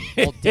there,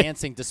 all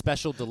dancing to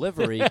Special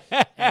Delivery,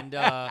 and so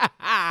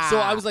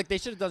I was like, they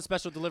should have done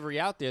Special Delivery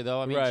out there, though.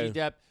 I mean,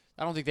 G-Dep.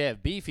 I don't think they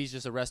have beef. He's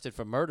just arrested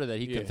for murder that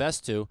he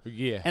confessed to.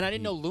 Yeah. And I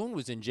didn't know Loon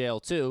was in jail,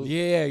 too.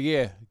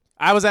 Yeah.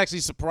 I was actually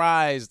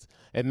surprised.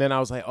 And then I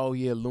was like, oh,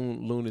 yeah,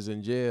 Loon is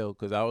in jail.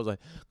 Because I was like,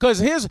 because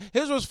here's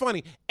what's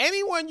funny.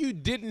 Anyone you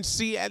didn't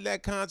see at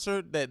that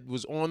concert that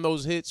was on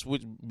those hits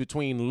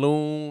between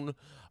Loon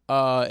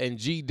and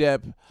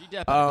G-Dep. G-Dep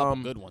had a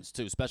couple good ones,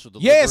 too. Special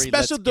Delivery. Yeah,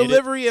 Special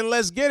Delivery and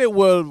Let's Get It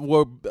were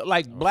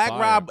like Black fire.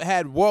 Rob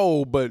had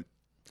Whoa, but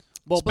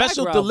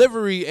Special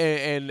Delivery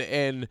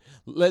and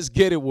Let's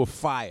Get It were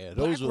fire.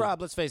 Black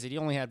Rob, let's face it, he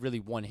only had really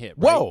one hit,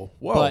 right? Whoa.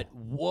 But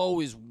Whoa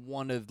is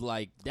one of,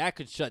 like, that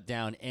could shut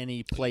down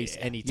any place,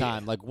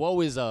 anytime. Like,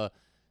 Whoa is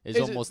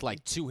almost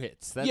like 2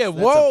 hits.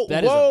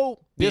 Whoa.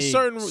 There's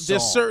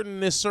certain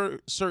that's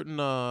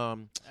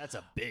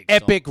a big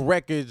epic song.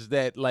 records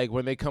that, like,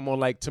 when they come on,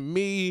 like, to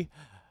me,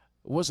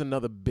 what's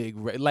another big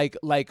like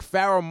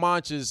Pharoahe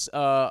Monch's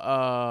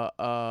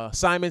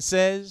Simon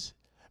Says.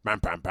 Bum,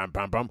 bum, bum,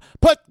 bum, bum.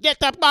 Get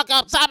the fuck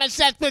up, Simon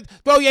Says.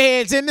 Throw your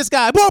hands in the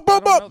sky. Boom,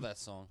 boom, boom. I don't know that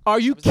song. Are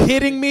you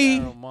kidding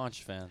me? Pharoahe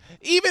Monch fan.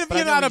 Even if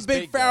you're not a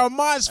big Pharoahe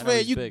Monch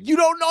fan, you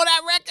don't know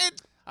that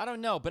record? I don't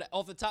know, but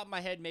off the top of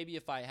my head, maybe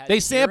if I had they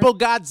to sampled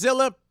hear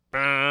Godzilla.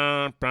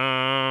 I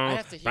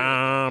have to hear it.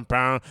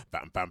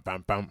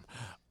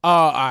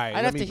 All right.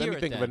 I'd Let me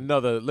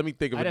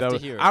think of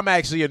another. I'm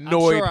actually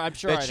annoyed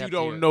that you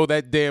don't know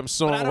that damn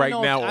song right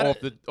now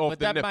off the But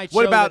that net. might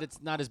What show about that it's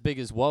not as big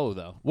as Whoa,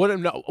 though.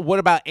 what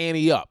about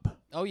Annie Up?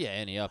 Oh yeah,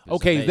 Annie Up. Is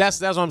Okay, amazing.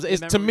 that's what I'm saying.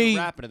 It's to we me were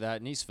rapping to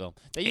that in Eastville.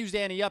 They used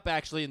Annie Up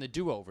actually in the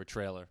Do-Over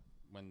trailer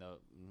when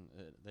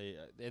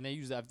they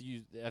used that.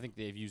 I think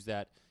they've used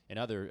that in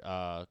other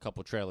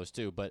couple trailers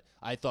too. But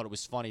I thought it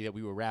was funny that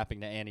we were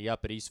rapping to Annie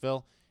Up at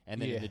Eastville, and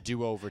then in the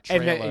Do-Over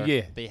trailer,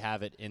 they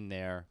have it in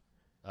there.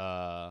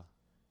 I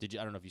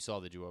don't know if you saw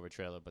the Do-Over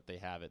trailer, but they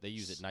have it. They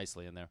use it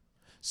nicely in there.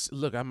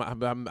 Look,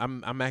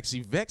 I'm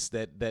actually vexed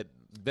that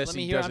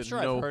Vecsey doesn't I'm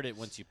sure know. I've heard it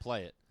once you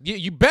play it.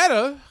 You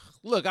better.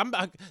 Look,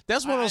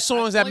 that's one of those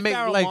songs that make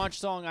Pharoahe like. Monch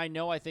song I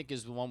know. I think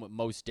is the one with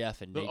Mos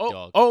Def and Nate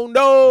Dogg. Oh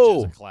no!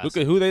 Which is a classic. Look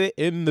at who they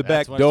in the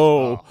That's back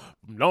door.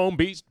 Long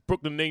Beach,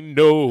 Brooklyn, they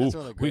know. That's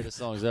one of the greatest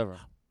songs ever.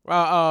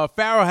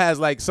 Pharoahe has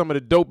like some of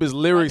the dopest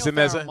lyrics in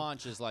that. Pharoahe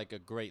Monch is like a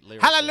great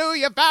lyricist.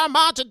 Hallelujah, Pharoahe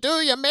Monch, do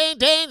you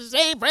maintain the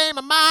same frame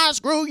of mind?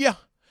 Screw you.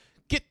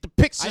 Get the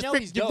pictures. I know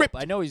he's dope.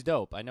 I know he's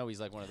dope. I know he's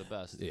like one of the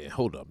best. Yeah,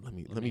 hold up. Let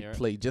me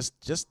play just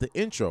the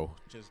intro.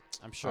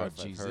 I'm sure I've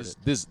heard it.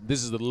 This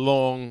is the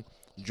long,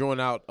 drawn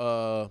out.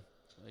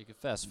 You can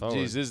fast forward.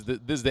 Geez, this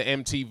is the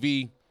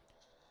MTV.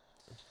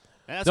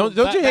 Don't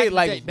you hate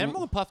like? Remember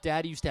when Puff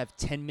Daddy used to have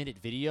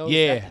 10-minute videos?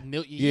 Yeah,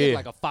 he had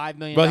like a $5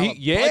 million but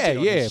budget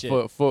on his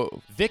shit. for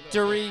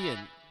Victory and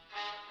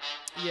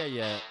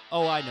yeah.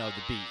 Oh, I know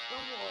the beat.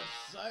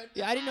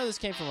 Yeah, I didn't know this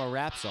came from a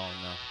rap song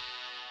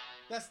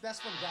though. That's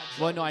from Godzilla.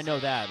 Well, no, I know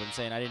that, but I'm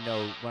saying I didn't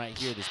know when I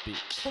hear this beat.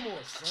 Come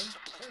on, son.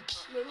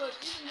 Look,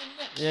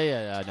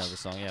 Yeah, I know the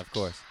song. Yeah, of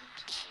course.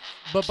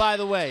 But by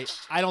the way,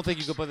 I don't think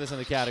you could put this in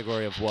the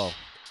category of Whoa.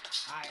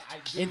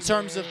 In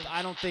terms of,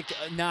 I don't think,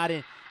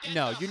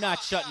 no, you're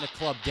not shutting the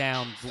club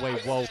down the way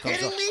Whoa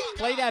comes up.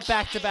 Play that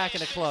back-to-back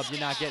in a club, you're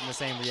not getting the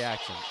same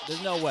reaction.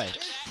 There's no way.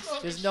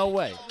 There's no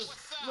way.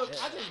 Look,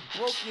 I just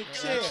broke your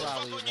chair. That's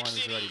probably one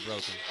is already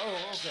broken. Oh,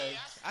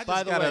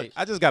 okay.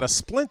 I just got a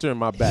splinter in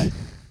my back.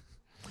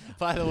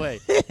 By the way,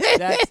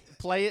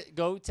 play it,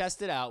 go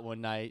test it out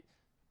one night.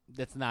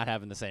 That's not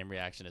having the same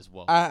reaction as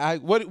Whoa.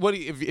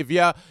 If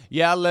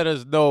y'all let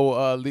us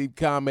know, leave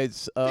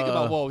comments think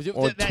about Whoa. on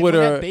Twitter. Twitter.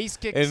 When that bass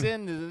kicks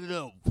in,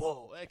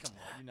 whoa, hey, come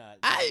on, you're not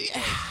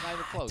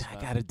even close, man.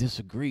 I gotta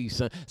disagree,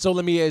 son. So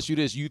let me ask you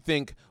this: you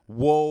think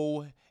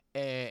Whoa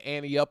and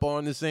Annie Up are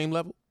on the same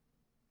level?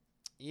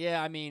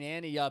 Yeah, I mean,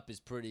 Annie Up is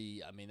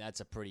pretty. I mean,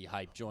 that's a pretty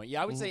hype joint.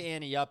 Yeah, I would say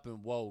Annie Up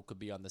and Whoa could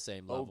be on the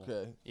same level.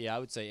 Okay. Yeah, I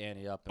would say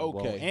Annie Up and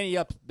Whoa. Annie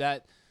Up,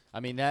 that I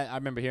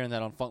remember hearing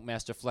that on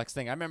Funkmaster Flex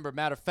thing. I remember,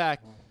 matter of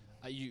fact,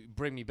 you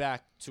bring me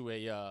back to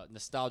a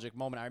nostalgic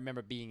moment. I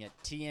remember being at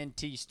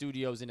TNT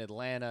Studios in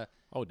Atlanta.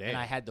 Oh, damn. And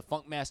I had the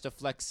Funkmaster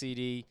Flex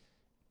CD,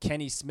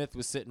 Kenny Smith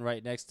was sitting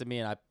right next to me,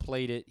 and I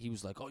played it. He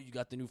was like, "Oh, you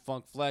got the new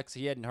Funk Flex."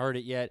 He hadn't heard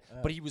it yet,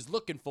 but he was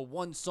looking for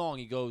one song.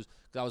 He goes,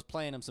 because I was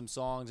playing him some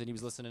songs, and he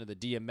was listening to the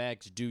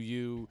DMX, Do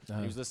You.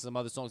 And he was listening to some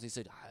other songs. And he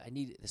said, "I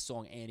need this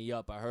song, Annie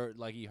Up." I heard,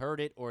 like, he heard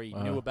it or he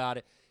knew about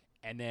it.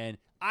 And then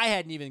I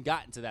hadn't even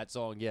gotten to that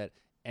song yet.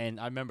 And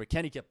I remember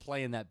Kenny kept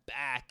playing that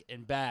back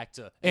and back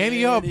to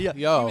Annie Up. Yo.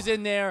 He was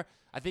in there.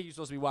 I think he was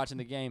supposed to be watching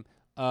the game,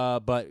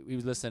 but he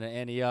was listening to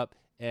Annie Up.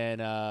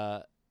 And,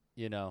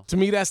 you know. To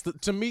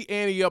me,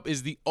 Annie Up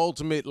is the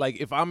ultimate.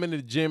 Like, if I'm in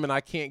the gym and I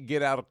can't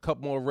get out a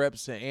couple more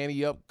reps and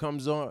Annie Up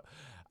comes on,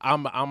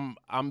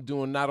 I'm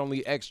doing not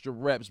only extra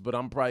reps, but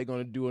I'm probably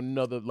gonna do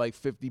another like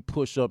 50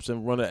 push-ups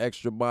and run an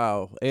extra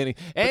mile. The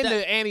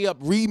Annie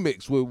Up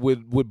remix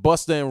with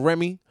Busta and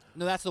Remy.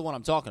 No, that's the one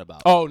I'm talking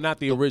about. Oh, not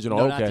the original.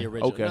 No, okay. not the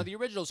original. Okay. No, the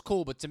original's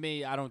cool, but to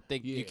me, I don't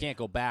think you can't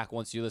go back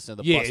once you listen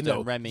to the Busta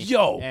and Remy.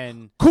 Yo,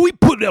 and can we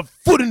put a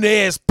foot in the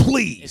ass,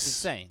 please? It's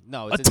insane.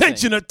 No, it's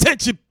attention,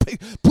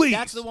 please.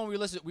 That's the one we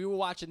listened. We were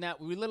watching that.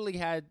 We literally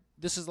had.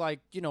 This is like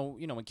you know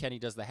when Kenny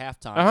does the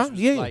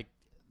halftime. Like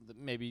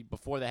maybe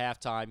before the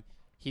halftime.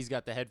 He's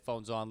got the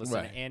headphones on,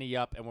 listening to Annie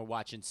Up, and we're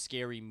watching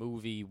Scary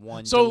Movie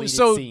 1 deleted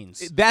scenes.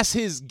 So that's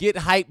his get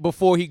hype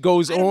before he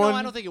goes on? No,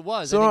 I don't think it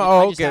was. So,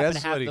 I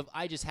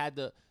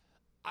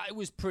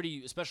was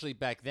pretty, especially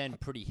back then,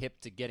 pretty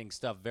hip to getting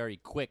stuff very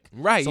quick.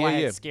 Right, so I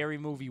had Scary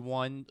Movie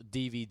 1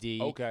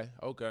 DVD. Okay.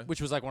 Which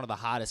was like one of the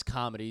hottest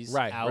comedies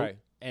out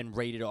and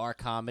rated R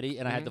comedy.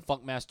 And I had the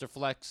Funkmaster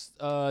Flex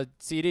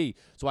CD.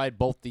 So I had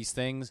both these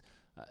things.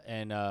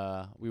 And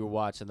we were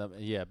watching them,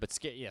 but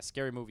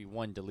Scary Movie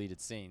 1 deleted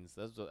scenes.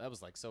 That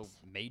was like so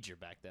major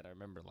back then. I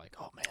remember like,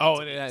 oh man.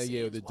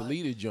 The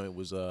deleted joint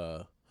was.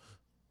 I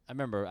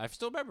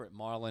still remember it.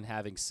 Marlon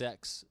having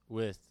sex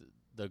with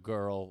the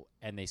girl,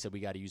 and they said we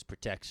got to use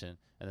protection.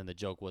 And then the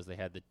joke was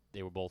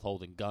they were both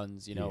holding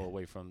guns,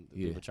 away from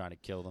the people trying to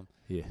kill them.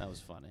 Yeah, that was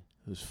funny.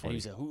 It was funny. And he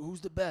said,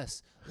 "Who's the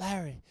best?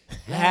 Larry.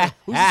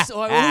 Who's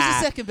the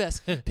second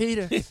best?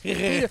 Peter.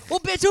 Well,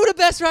 bitch, who the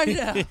best right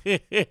now?"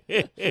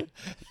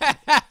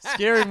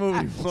 Scary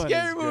Movie 1.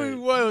 Scary Movie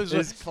 1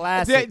 was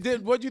classic.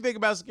 What do you think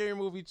about Scary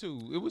Movie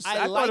 2? It was.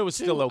 I thought it was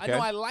still okay.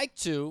 I like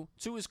 2.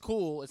 2 is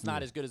cool. It's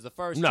not as good as the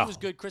first. No. 2 is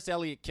good. Chris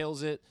Elliott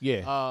kills it.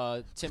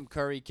 Yeah. Tim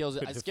Curry kills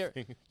it.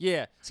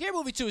 Scary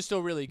Movie 2 is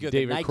still really good.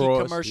 David the Nike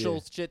Cross,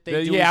 commercial shit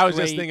they do. I was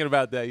just thinking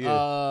about that.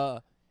 Yeah.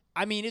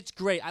 I mean, it's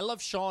great. I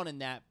love Sean in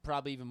that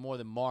probably even more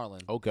than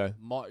Marlon. Okay.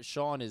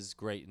 Sean is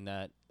great in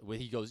that. Where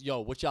he goes, "Yo,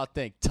 what y'all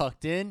think?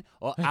 Tucked in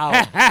or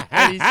out?"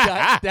 And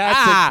that's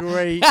a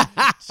great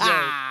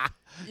joke.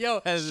 Yo,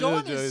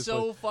 Sean is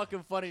so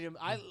fucking funny to me.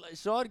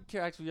 Sean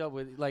cracks me up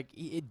with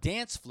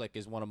Dance Flick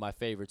is one of my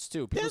favorites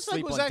too. People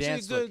sleep on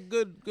Dance Flick.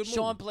 Good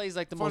Sean plays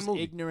like the most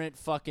ignorant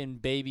fucking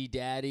baby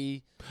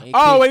daddy.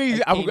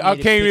 I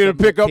came here to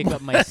pick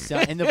up my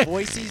son, and the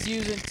voice he's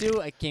using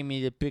too. I came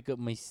here to pick up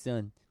my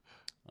son.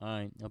 All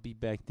right, I'll be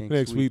back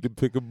next week to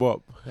pick him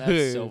up.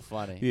 That's so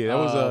funny. Yeah,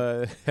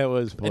 that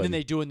was funny. And then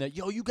they doing that.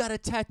 Yo, you got a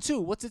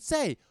tattoo. What's it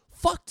say?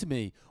 Fucked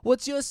me.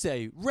 What's yours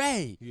say?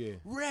 Ray. Yeah.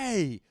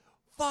 Ray.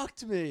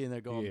 Fucked me. And they're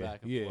going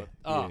back and forth.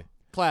 Yeah.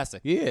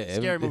 Classic. Yeah.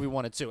 Scary Movie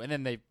 1 and 2. And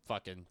then they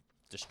fucking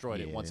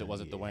destroyed it once it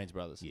wasn't the Wayans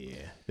brothers. Yeah,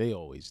 they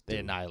always do. They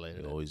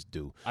annihilated it. They always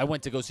do. I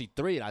went to go see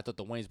 3, and I thought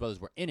the Wayans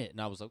brothers were in it,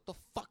 and I was like, what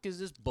the fuck is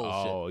this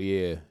bullshit? Oh,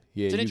 yeah.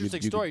 It's an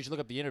interesting story. You should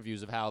look up the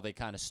interviews of how they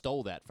kind of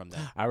stole that from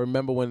them. I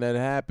remember when that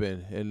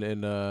happened,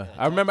 and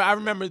I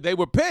remember they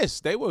were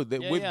pissed. They were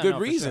with good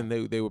reason.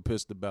 Sure. They were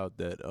pissed about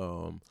that.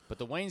 But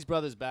the Wayans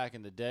brothers back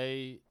in the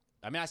day,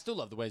 I mean, I still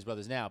love the Wayans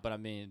brothers now, but I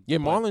mean,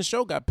 Marlon's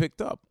show got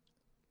picked up.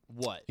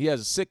 What? He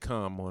has a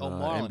sitcom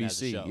on Marlon NBC.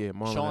 Has a show. Yeah,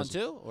 Marlon. Sean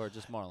too, or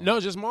just Marlon? No,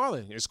 just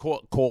Marlon. It's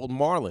called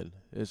Marlon.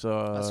 It's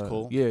That's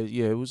cool. Yeah.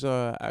 It was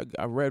I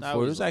read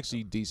for it. It was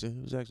actually decent.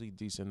 It was actually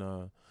decent.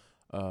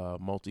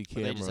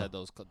 Multi-camera. But they just had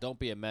those. Don't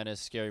Be a Menace,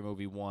 Scary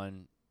Movie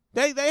 1.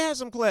 They had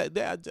some class.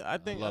 I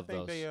think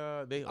those.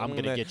 they. I'm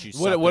gonna get you.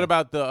 What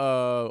about the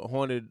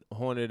haunted?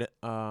 Was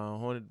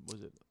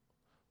it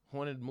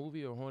haunted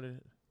movie or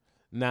haunted?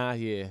 Nah,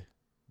 yeah.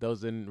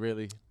 Those didn't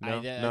really.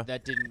 No,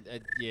 that didn't.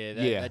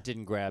 That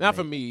didn't grab. Not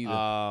for me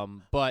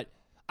either. But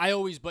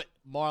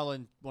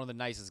Marlon, one of the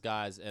nicest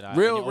guys, and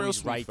real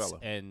sweet writes, fella.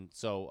 and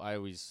so I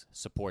always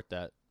support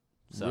that.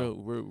 So,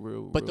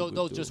 real. But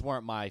those just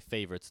weren't my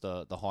favorites.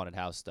 The haunted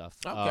house stuff.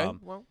 Okay,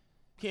 well,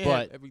 can't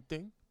have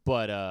everything.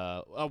 But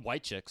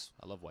White Chicks,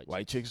 I love White Chicks.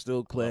 White Chicks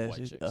still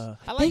classic.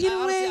 I like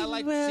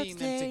seeing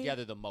them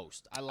together the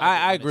most.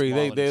 I agree.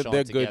 They're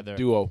good together.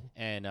 Duo.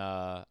 And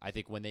I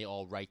think when they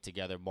all write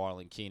together,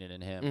 Marlon, Keenan,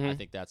 and him, I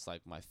think that's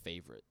like my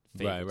favorite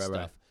stuff.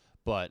 Right.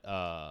 But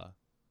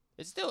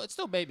it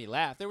still made me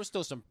laugh. There was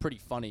still some pretty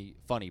funny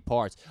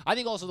parts. I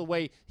think also the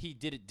way he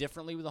did it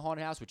differently with the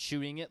haunted house, with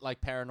shooting it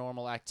like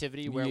Paranormal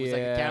Activity, where it was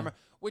like a camera,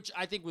 which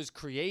I think was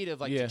creative.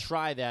 To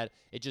try that,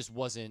 it just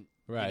wasn't.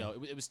 Right.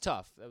 It was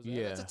tough.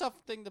 It's a tough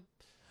thing to.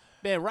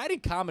 Man, writing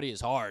comedy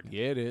is hard.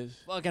 Yeah, it is.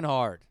 Fucking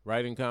hard.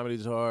 Writing comedy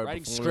is hard.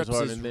 Writing scripts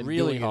is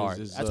really hard.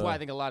 That's why I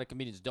think a lot of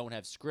comedians don't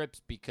have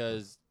scripts,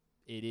 because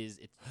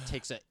it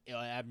takes a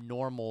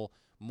abnormal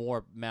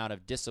more amount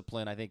of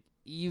discipline. I think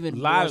even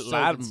more so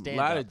than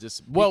stand-up.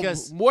 Well,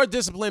 more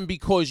discipline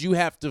because you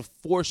have to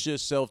force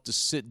yourself to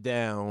sit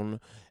down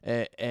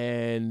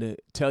and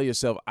tell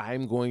yourself,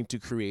 I'm going to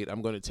create.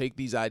 I'm going to take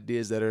these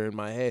ideas that are in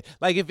my head.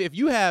 Like if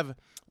you have,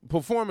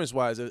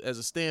 performance-wise, as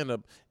a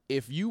stand-up,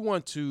 if you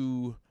want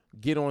to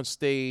get on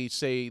stage,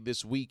 say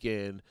this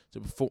weekend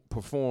to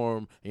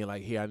perform, and you're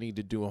like, here, I need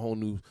to do a whole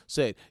new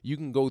set. You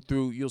can go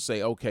through, you'll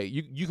say, okay,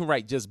 you can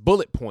write just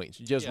bullet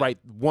points. You just write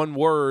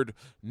one-word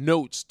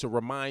notes to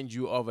remind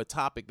you of a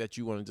topic that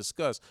you want to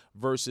discuss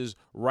versus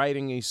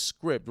writing a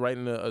script,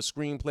 writing a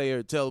screenplay or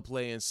a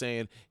teleplay and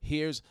saying,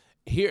 here,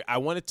 I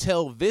want to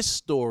tell this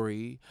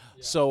story,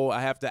 so I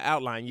have to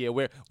outline. Yeah,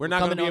 we're not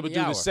going to be able to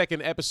do the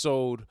second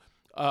episode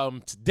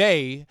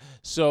today,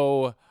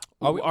 so...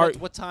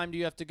 what time do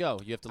you have to go?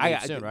 You have to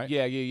leave soon, right?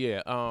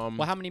 Yeah.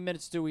 Well, how many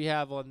minutes do we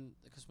have on?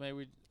 Because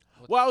maybe.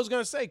 Well, I was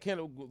gonna say, Ken,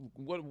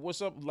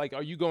 what's up? Like,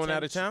 are you going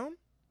out of town?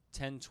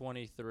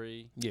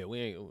 10:23. Yeah,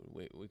 we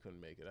couldn't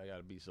make it. I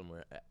gotta be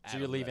somewhere. So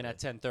you're leaving at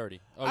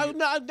 10:30.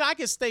 I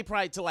can stay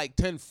probably till like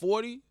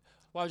 10:40.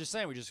 Well, I was just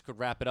saying we just could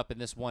wrap it up in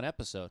this one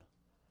episode.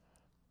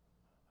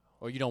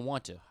 Or you don't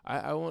want to?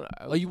 I want.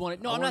 Oh, you want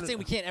it? No, I'm not saying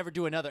we can't ever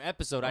do another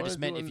episode. I just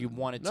meant if you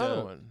wanted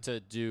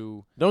to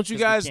do. Don't you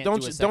guys?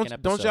 Don't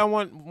y'all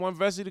want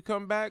Vecsey to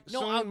come back?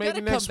 No, soon? I'm Maybe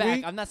gonna next come back.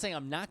 week? I'm not saying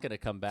I'm not gonna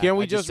come back. Can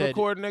we just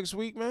record next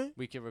week, man?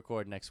 We can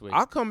record next week.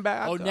 I'll come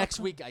back.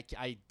 Next week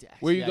I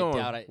where you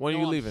going? When are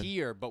you leaving? I'm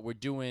here, but we're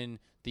doing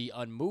the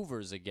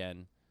Unmovers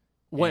again.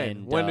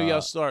 When do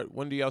y'all start?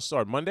 When do y'all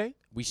start? Monday?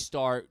 We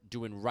start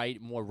doing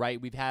more.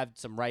 We've had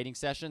some writing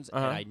sessions,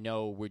 and I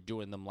know we're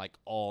doing them like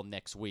all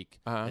next week.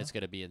 And it's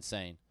gonna be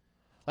insane.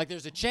 Like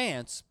there's a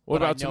chance,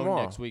 but I know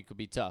tomorrow? Next week could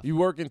be tough. You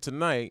working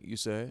tonight? You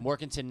say? I'm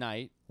working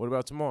tonight. What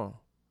about tomorrow?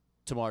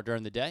 Tomorrow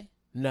during the day?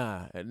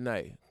 Nah, at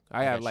night.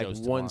 I have like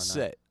one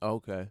set.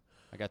 Okay.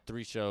 I got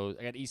 3 shows.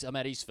 I'm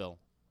at Eastville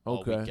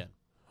all weekend.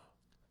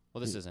 Well,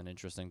 this isn't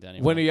interesting to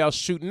anyone. When are y'all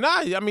shooting? Nah,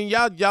 I mean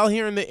y'all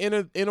hearing the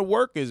inner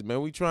workers, man.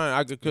 We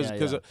trying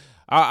because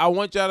I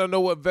want y'all to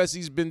know what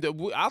Vecsey's been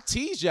doing. I'll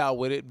tease y'all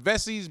with it.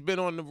 Vecsey's been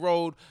on the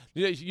road.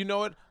 You know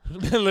what?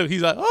 Look,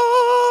 he's like,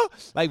 oh,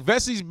 like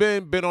Vecsey's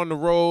been on the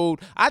road.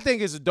 I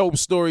think it's a dope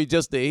story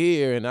just to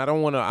hear, and I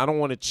don't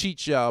want to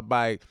cheat y'all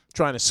by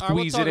trying to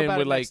squeeze it in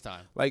with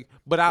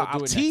but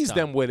I'll tease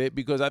them with it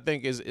because I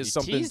think it's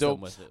something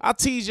dope. I'll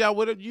tease y'all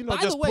with it.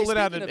 Just pull it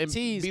out and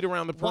beat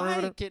around the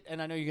perimeter.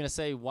 And I know you're gonna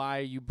say, why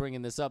are you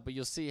bringing this up? But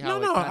you'll see how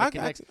it kind of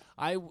connects.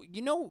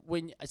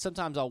 When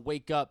sometimes I'll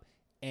wake up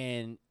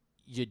and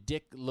your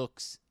dick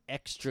looks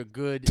extra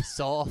good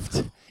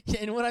soft.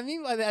 And what I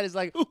mean by that is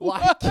like,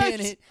 why can't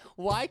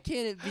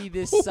it be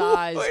this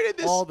size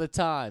all the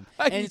time?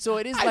 And so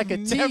it is like a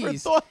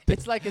tease.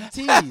 It's like a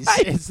tease.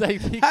 It's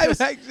like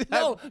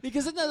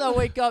because sometimes I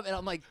wake up and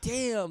I'm like,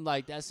 damn,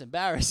 like that's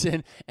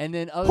embarrassing. And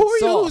then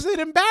who's it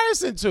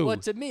embarrassing to? Well,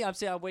 to me, I'm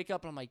saying I wake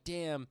up and I'm like,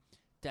 damn.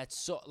 That's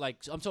so like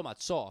I'm talking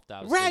about soft,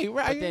 obviously.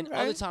 Right. But then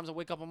other times I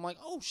wake up, I'm like,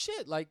 oh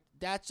shit, like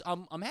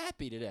I'm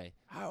happy today.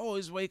 I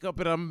always wake up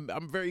and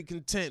I'm very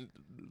content.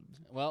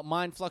 Well,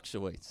 mine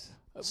fluctuates.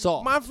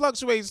 Soft. Mine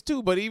fluctuates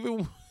too, but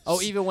even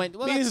when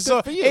that's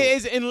good for you.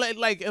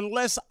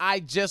 Unless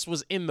I just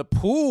was in the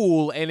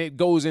pool and it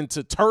goes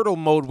into turtle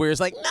mode where it's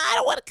like, nah, I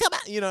don't want to come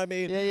out. You know what I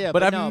mean? Yeah.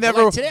 But I've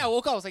never. Like today I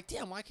woke up, I was like,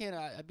 damn, why can't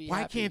I be?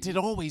 Why can't it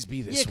always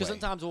be this way? Yeah, because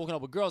sometimes I'm waking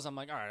up with girls, I'm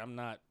like, all right, I'm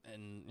not,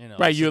 and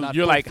right,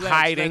 you're like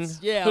hiding.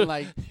 I'm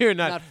like, you're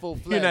not full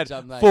fledged. You're not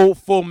I'm like,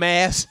 full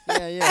mass.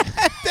 Yeah.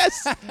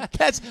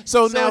 that's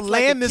so now it's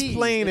land like this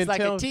plane it's and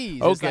like tell. a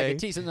tease. Okay. It's like a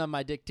tease. Sometimes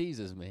my dick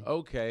teases me.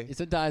 Okay.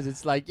 Sometimes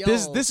it's like, yo.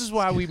 This is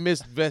why we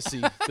missed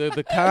Vecsey.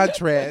 The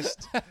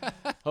contrast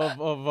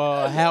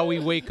of how we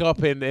wake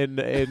up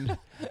and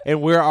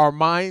where our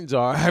minds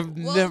are. I've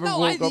never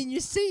woke up. You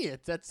see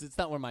it. It's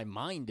not where my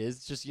mind is.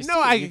 It's just you see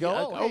it. You go,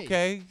 oh,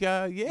 okay.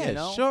 Hey.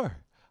 Sure.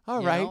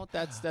 All right.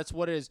 That's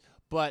what it is.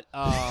 But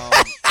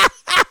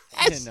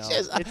it's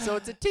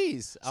a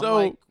tease. I'm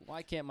like,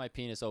 why can't my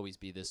penis always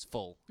be this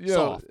full,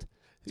 soft?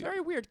 It's a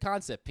very weird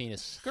concept,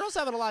 penis. Girls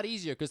have it a lot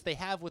easier because they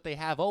have what they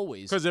have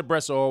always. Because their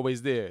breasts are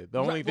always there. The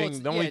only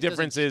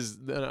difference is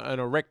an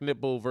erect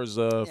nipple versus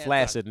a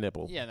flaccid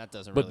nipple. Yeah, that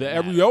doesn't really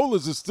matter. But the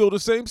areolas is still the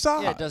same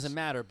size. Yeah, it doesn't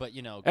matter, but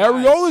guys,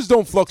 areolas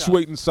don't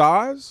fluctuate in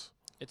size.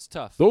 It's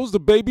tough. Those are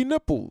the baby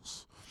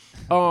nipples.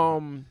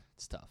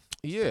 It's tough.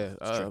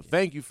 Yeah.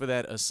 Thank you for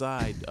that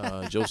aside,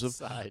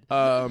 Joseph. Aside.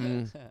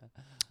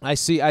 I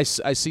see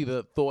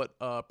the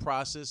thought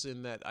process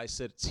in that I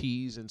said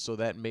tease, and so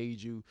that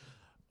made you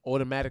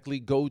automatically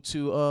go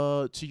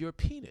to your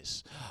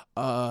penis,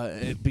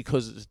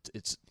 because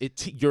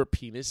your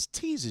penis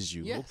teases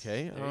you. Yes.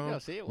 Okay. There you go.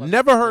 See, it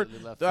never heard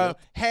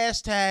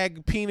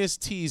hashtag penis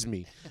tease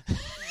me.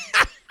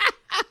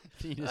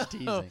 Penis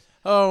teasing.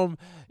 So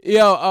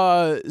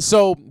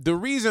the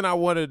reason I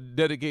want to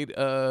dedicate,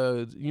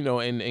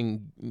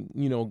 and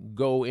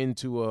go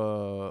into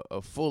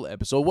a full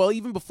episode. Well,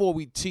 even before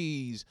we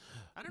tease,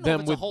 I don't know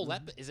if it's a whole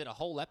is it a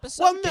whole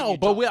episode? Well, no,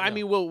 but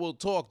we'll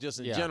talk just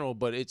in general.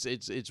 But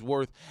it's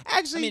worth.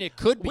 Actually, I mean, it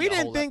could be. We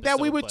didn't think that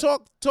we would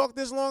talk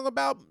this long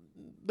about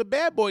the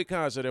Bad Boy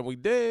concert, and we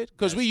did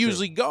because we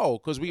usually go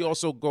because we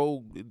also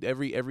go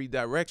every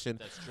direction.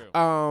 That's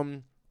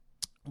true.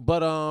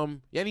 But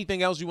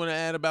anything else you want to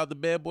add about the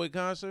Bad Boy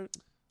concert?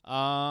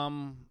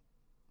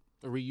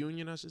 A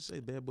reunion, I should say,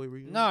 Bad Boy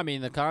reunion. No, I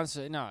mean the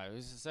concert. No, I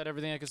said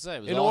everything I could say. It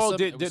was and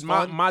awesome. Did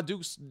my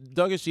Dukes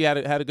Douglas? She had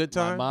a good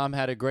time. My mom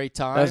had a great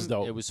time. That's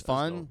dope. It was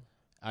fun.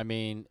 I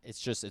mean,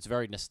 it's a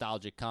very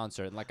nostalgic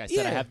concert. And like I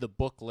said, I have the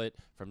booklet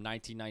from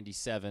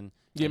 1997.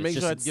 Yeah, make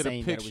sure I get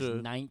a picture. That it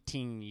was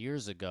 19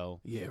 years ago.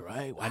 Yeah,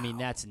 right. Wow. I mean,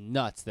 that's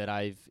nuts that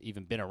I've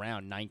even been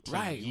around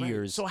 19 years.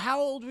 Right. So how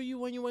old were you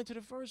when you went to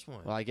the first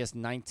one? Well, I guess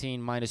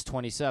 19 minus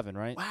 27,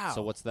 right? Wow.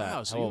 So what's that?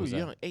 Wow. So you were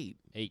young.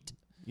 8.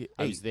 Yeah,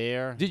 I was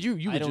there. Did you?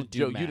 You I don't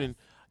do math. You didn't.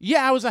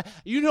 Yeah, I was like,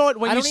 you know what?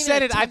 When you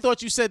said it, I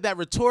thought you said that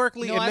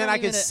rhetorically, and then I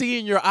could see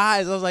in your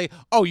eyes. I was like,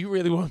 oh, you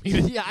really want me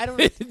to? Yeah, I don't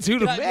do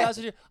the math.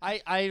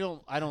 I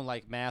don't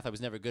like math. I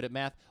was never good at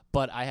math,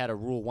 but I had a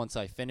rule once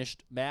I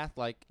finished math,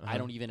 like I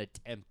don't even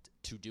attempt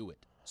to do it.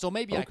 So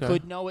maybe I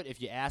could know it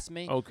if you asked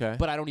me. Okay.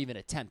 But I don't even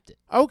attempt it.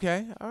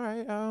 Okay. All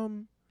right.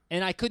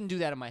 And I couldn't do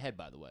that in my head,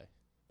 by the way.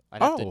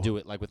 I'd have to do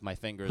it like with my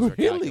fingers or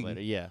calculator.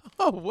 Yeah.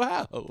 Oh,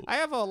 wow. I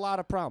have a lot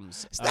of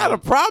problems. It's not a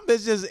problem.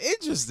 It's just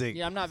interesting.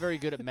 Yeah, I'm not very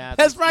good at math.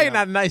 That's probably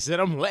not nice that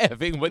I'm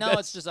laughing. But no,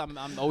 it's just I'm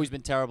always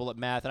been terrible at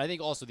math. And I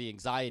think also the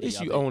anxiety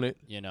of you own it,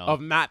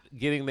 of not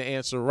getting the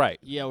answer right.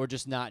 Yeah, or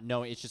just not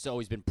knowing. It's just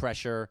always been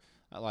pressure.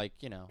 Like,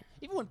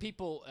 even when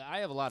people, I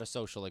have a lot of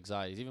social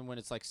anxieties, even when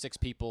it's like 6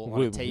 people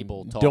on a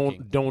table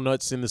talking.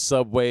 Donuts in the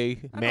subway,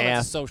 I math. know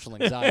that's social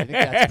anxiety. I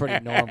think that's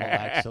pretty normal,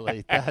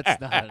 actually. That's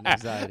not an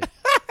anxiety.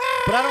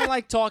 But I don't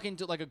like talking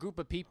to like a group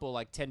of people,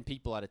 like 10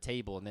 people at a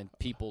table, and then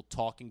people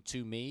talking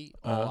to me,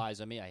 all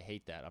eyes on me. I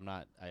hate that. I'm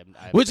not.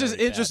 Which is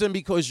interesting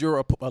because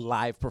you're a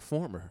live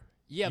performer.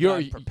 Yeah, but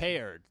I'm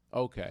prepared.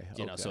 Okay.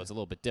 So it's a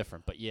little bit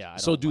different. But yeah.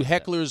 So do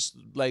hecklers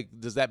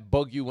does that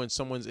bug you when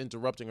someone's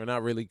interrupting or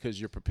not really because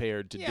you're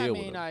prepared to deal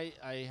with them?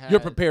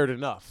 You're prepared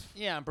enough.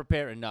 Yeah, I'm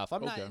prepared enough.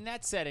 I'm not in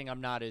that setting. I'm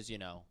not as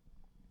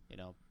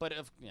but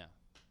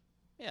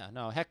yeah,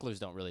 no, hecklers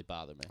don't really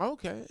bother me.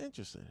 Okay,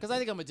 interesting. Because I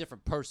think I'm a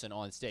different person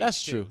on stage.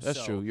 That's true.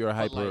 That's true. You're a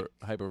hyper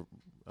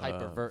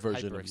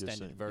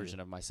extended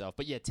version of myself.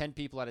 But yeah, 10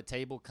 people at a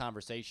table,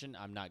 conversation,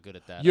 I'm not good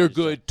at that. You're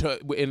good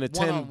in a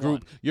 10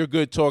 group. You're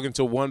good talking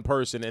to one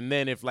person, and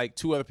then if like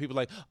 2 other people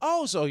like,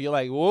 oh, so you're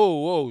like,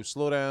 whoa,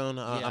 slow down.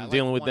 I'm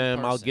dealing with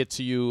them. I'll get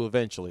to you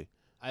eventually.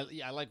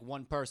 I like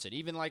one person.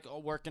 Even like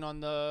working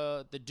on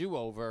the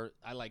do-over,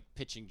 I like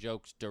pitching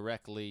jokes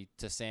directly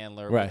to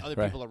Sandler. Right, With other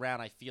people around,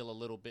 I feel a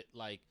little bit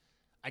like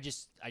I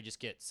just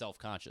get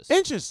self-conscious.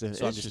 Interesting.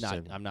 So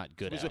I'm not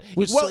good at it.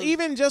 Well,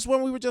 even just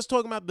when we were just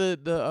talking about the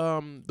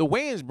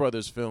Wayans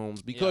Brothers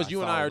films, because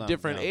you and I are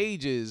different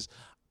ages,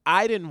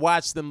 I didn't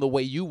watch them the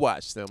way you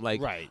watch them. Like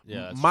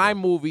my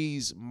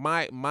movies,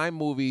 my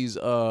movies,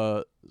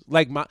 the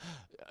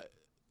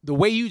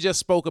way you just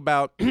spoke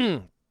about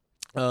the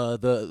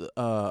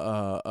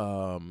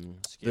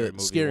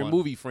scary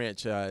movie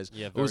franchise.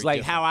 Yeah, it was like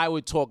different. How I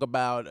would talk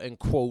about and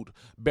quote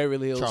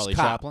Beverly Hills Charlie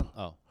Cop. Chaplin.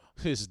 Oh.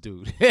 This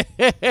dude.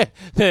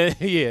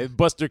 Yeah,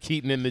 Buster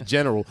Keaton in the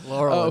general.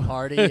 Laurel and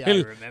Hardy, I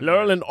remember.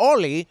 Laurel and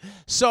Hardy.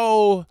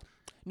 So...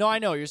 No, I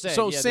know what you're saying.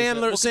 So yeah,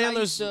 Sandler's... I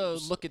used to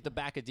look at the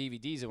back of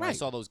DVDs, and when I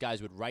saw those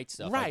guys would write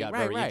stuff, I got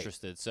very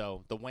interested.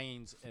 So the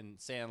Wayans and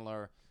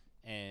Sandler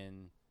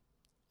and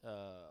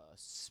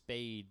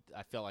Spade,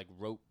 I felt like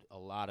wrote a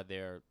lot of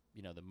their...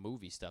 the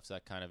movie stuff, so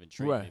that kind of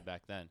intrigued me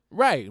back then.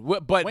 Right.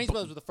 But Wayans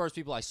Brothers were the first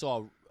people I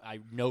saw, I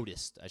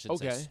noticed, I shouldn't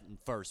say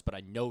first, but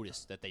I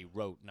noticed that they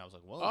wrote, and I was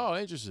like, whoa. Oh,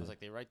 interesting. I was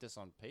like, they write this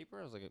on paper?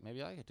 I was like,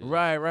 maybe I could do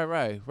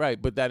that.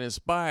 Right. But that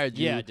inspired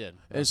you. Yeah, it did.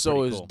 And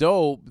so it's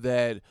dope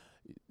that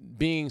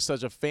being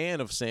such a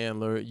fan of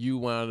Sandler, you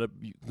wound up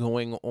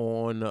going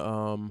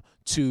on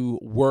to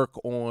work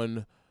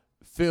on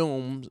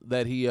films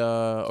that he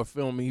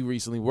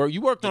recently worked.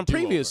 You worked on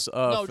previous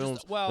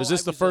films. Was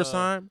this the first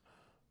time?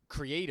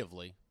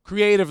 Creatively,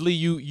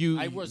 you.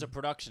 I was a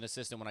production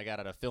assistant when I got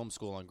out of film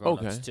school on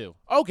Grown Ups too.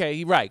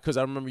 Okay, right, because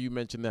I remember you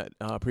mentioned that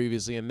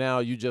previously, and now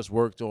you just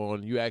worked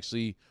on. You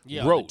actually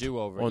wrote on the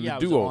do-over. On the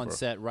do-over. I was an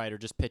on-set writer,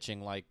 just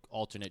pitching like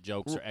alternate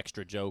jokes or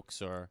extra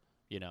jokes or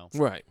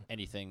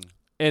anything.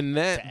 And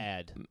that to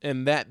add.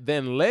 And that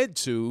then led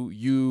to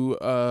you.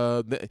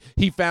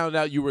 He found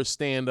out you were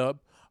stand-up.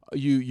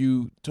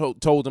 You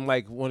told him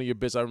like one of your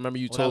bits. I remember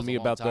you told me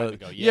about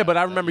the but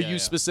I remember you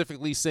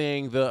specifically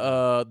saying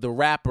the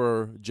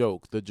rapper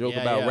joke, the joke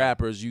about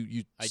rappers.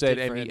 You said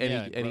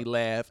and he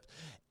laughed,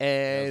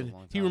 and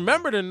he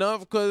remembered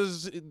enough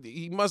because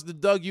he must have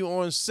dug you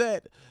on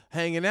set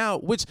hanging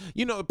out. Which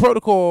the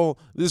protocol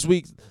this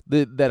week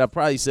that I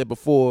probably said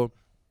before.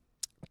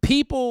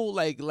 People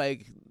like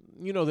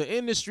the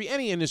industry,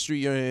 any industry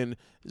you're in,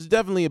 is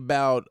definitely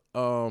about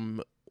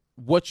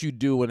what you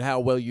do and how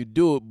well you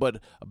do it, but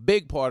a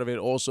big part of it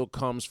also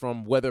comes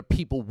from whether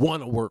people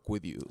want to work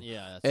with you.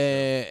 Yeah, that's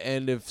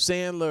and if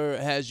Sandler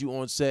has you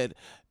on set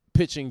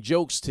pitching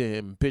jokes to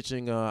him,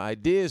 pitching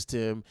ideas to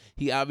him,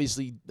 he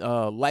obviously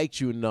liked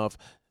you enough.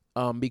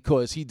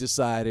 Because he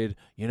decided,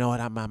 you know what,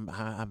 I'm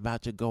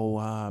about to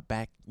go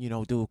back,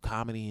 do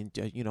comedy and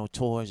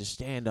tours and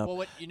stand up.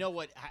 Well,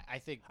 I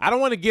think I don't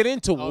want to get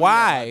into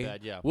why.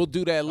 Yeah. We'll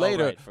do that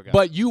later. Right,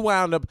 but you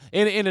wound up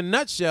in a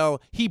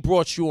nutshell. He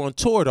brought you on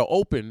tour to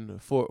open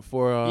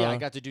for. I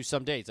got to do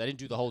some dates. I didn't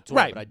do the whole tour,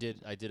 right. but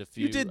I did a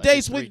few. You did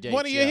dates with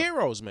one of your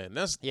heroes, man.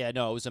 It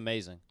was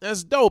amazing.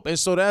 That's dope, and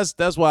so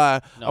that's why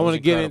I want to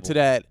get into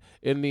that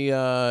in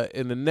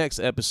the next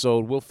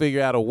episode. We'll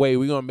figure out a way.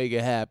 We're gonna make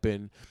it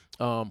happen.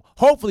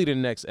 Hopefully the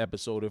next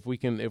episode, if we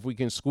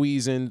can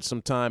squeeze in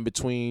some time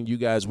between you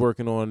guys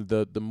working on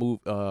the move,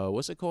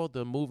 what's it called,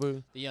 the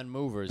Unmovers,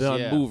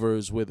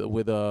 Unmovers with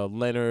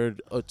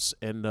Leonard Utz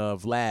and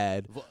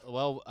Vlad.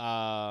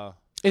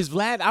 Is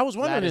Vlad? I was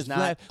wondering, is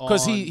Vlad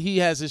because he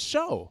has his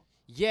show.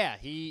 Yeah,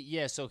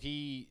 so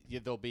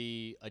there'll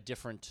be a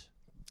different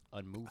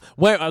Unmoved.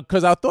 Well,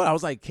 because I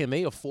was like, can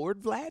they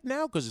afford Vlad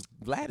now? Because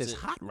Vlad is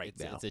hot right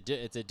now.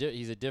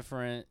 He's a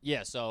different.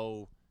 Yeah,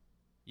 so.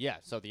 Yeah,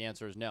 so the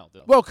answer is no.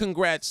 Well,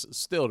 congrats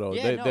still, though.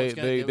 Yeah,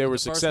 they were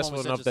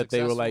successful enough that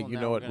they were like, you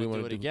know what, we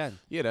want to do it again.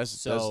 Yeah,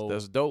 that's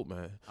dope,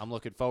 man. I'm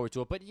looking forward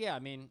to it. But yeah, I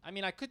mean,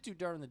 I could do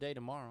during the day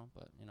tomorrow,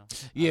 but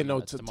Yeah,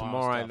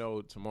 tomorrow I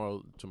know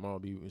tomorrow will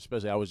be,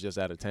 especially I was just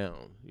out of town.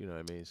 You know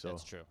what I mean? So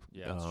that's true.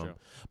 Yeah, that's true.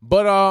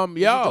 But Is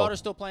your daughter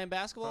still playing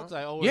basketball? Because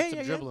I always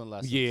some dribbling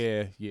lessons.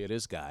 Yeah,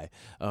 this guy.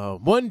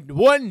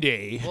 One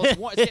day.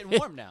 Well, it's getting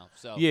warm now.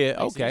 So yeah,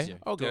 okay,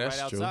 that's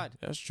right true. Outside.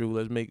 That's true.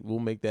 We'll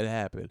make that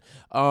happen.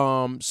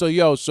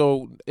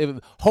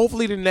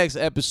 Hopefully the next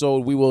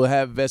episode we will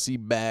have Vecsey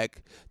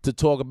back to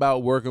talk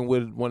about working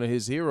with one of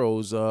his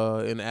heroes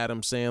in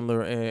Adam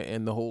Sandler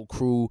and the whole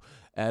crew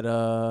at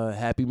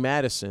Happy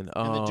Madison.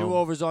 And the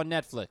Do-Overs on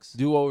Netflix.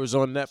 Do-Overs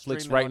on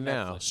Netflix right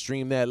now. Netflix.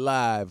 Stream that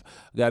live.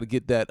 Got to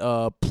get that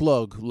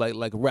plug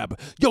like a rapper.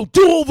 Yo,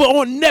 Do-Over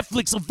on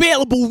Netflix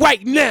available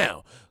right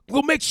now.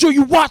 We'll make sure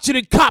you watch it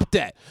and cop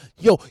that.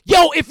 Yo,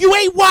 if you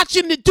ain't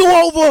watching the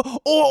Do-Over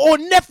or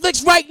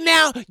Netflix right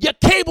now, your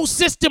cable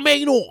system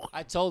ain't on.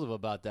 I told him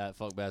about that,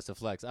 Funkmaster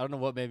Flex. I don't know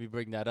what made me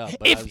bring that up.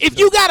 But if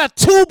you got a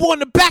tube on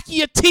the back of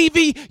your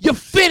TV, you're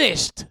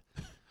finished.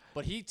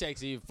 But he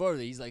takes it even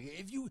further. He's like,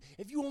 if you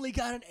only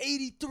got an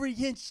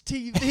 83-inch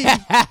TV.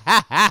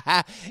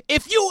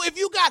 if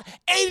you got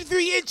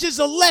 83 inches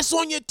or less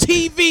on your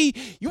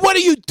TV, what are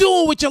you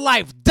doing with your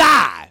life?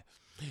 Die.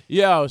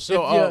 Yo,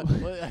 so I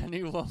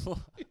need one more.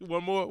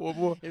 One more.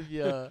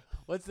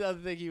 What's the other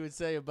thing he would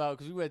say about?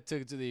 Because we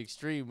took it to the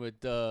extreme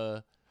with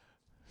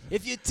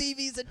if your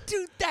TV's a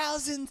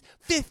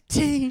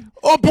 2015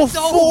 or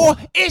before,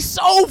 it's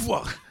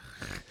over.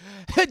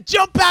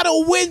 Jump out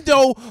a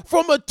window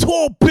from a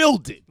tall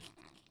building.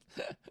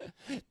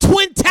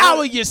 Twin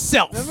Tower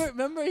yourself.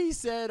 Remember he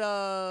said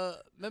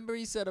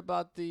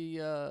about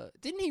the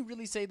didn't he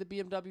really say the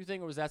BMW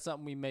thing, or was that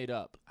something we made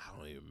up? I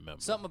don't even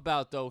remember. Something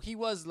about though. He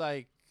was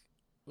like,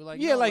 we're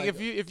like, yeah, no, like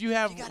if you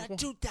have, you got a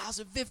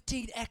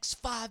 2015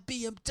 X5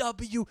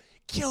 BMW,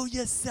 kill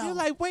yourself. You're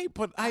like, wait,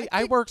 but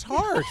I worked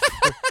hard.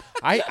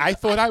 I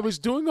thought I was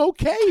doing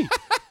okay.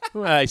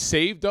 I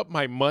saved up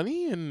my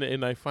money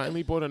and I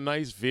finally bought a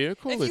nice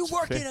vehicle. If you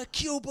work in a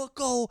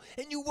cubicle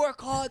and you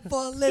work hard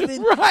for a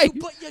living, right.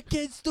 You put your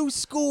kids through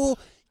school,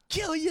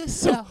 kill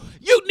yourself.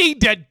 You need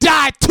to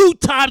die 2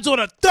 times on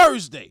a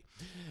Thursday.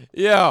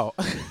 Yo.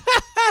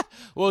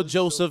 Well,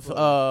 Joseph,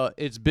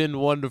 it's been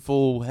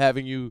wonderful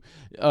having you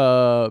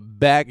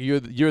back.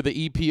 You're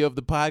the EP of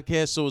the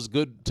podcast, so it's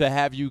good to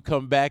have you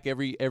come back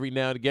every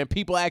now and again.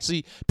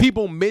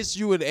 People miss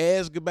you and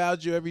ask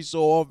about you every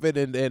so often,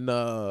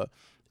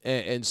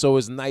 and so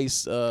it's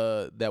nice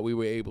that we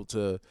were able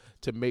to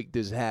make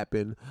this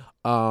happen.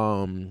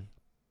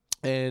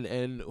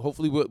 And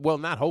hopefully,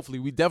 not hopefully,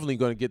 we definitely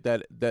going to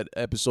get that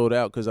episode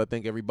out because I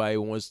think everybody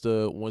wants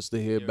to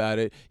hear about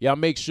it. Y'all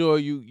make sure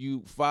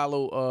you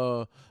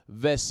follow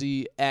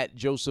Vecsey at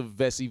Joseph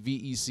Vecsey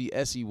VECSEY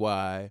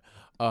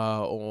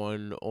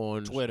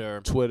on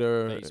Twitter,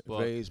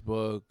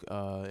 Facebook,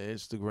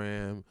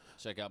 Instagram.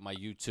 Check out my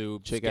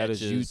YouTube. Check out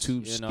his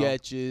YouTube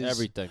sketches.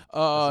 Everything.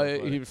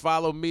 You can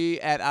follow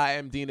me at I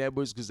am Dean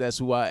Edwards because that's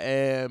who I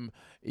am.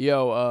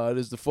 Yo,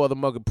 this is the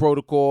FuthaMuckin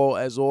Protocol.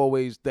 As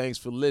always, thanks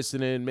for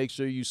listening. Make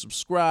sure you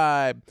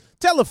subscribe.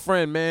 Tell a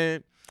friend,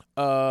 man.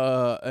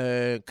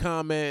 And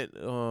comment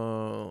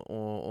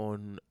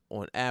on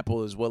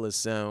Apple as well as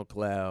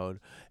SoundCloud.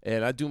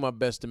 And I do my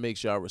best to make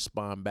sure I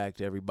respond back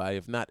to everybody.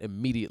 If not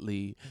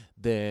immediately,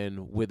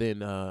 then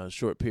within a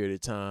short period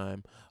of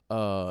time.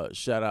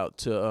 Shout out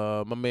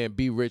to my man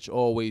B Rich,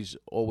 always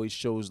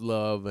shows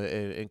love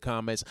and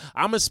comments.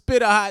 I'ma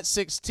spit a hot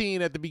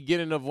 16 at the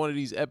beginning of one of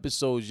these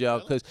episodes, y'all,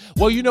 because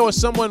if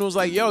someone was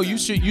like, yo, you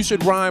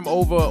should rhyme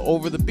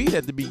over the beat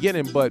at the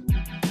beginning, but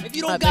if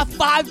you don't got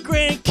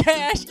 $5,000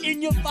 cash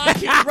in your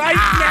pocket right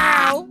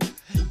now,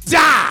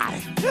 die.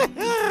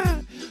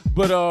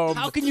 But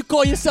how can you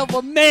call yourself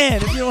a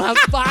man if you don't have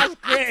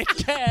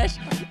 $5,000 cash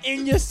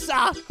in your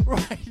sock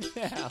right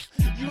now?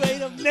 You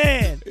ain't a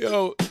man.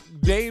 Yo,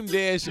 Dame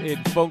Dash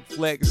and Funk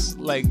Flex,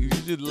 like you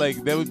should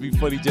that would be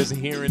funny just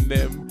hearing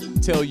them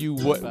tell you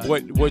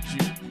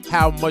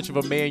how much of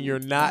a man you're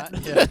not.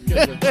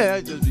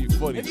 That'd just be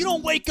funny. If you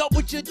don't wake up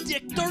with your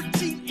dick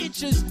 13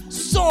 inches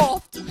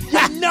soft,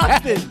 you're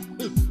nothing.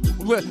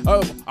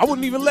 I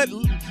wouldn't even let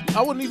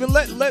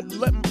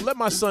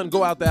my son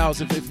go out the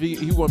house if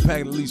he wasn't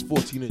packing at least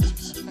 14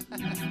 inches.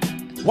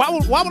 Why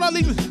would I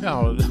leave it?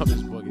 No, I'm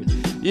just bugging.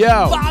 Yo,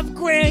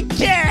 $5,000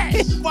 cash.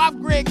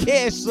 $5,000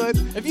 cash, son.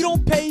 If you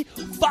don't pay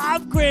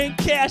 $5,000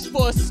 cash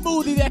for a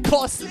smoothie that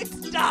costs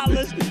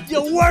 $6,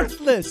 you're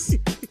worthless.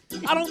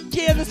 I don't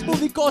care if the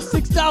smoothie costs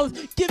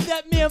 $6. Give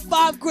that man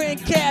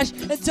 $5,000 cash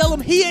and tell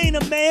him he ain't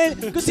a man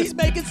because he's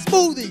making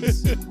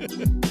smoothies.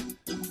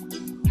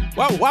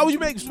 Why would you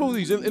make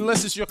smoothies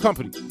unless it's your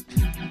company?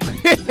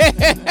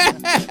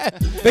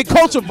 They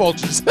culture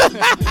vultures.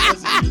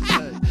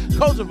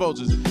 Culture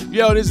vultures.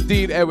 Yo, this is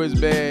Dean Edwards,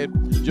 man.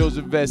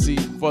 Joseph Vecsey,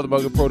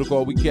 FuthaMuckin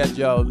Protocol. We'll catch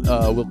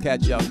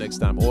y'all next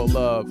time. All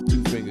love,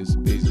 2 fingers.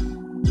 Peace.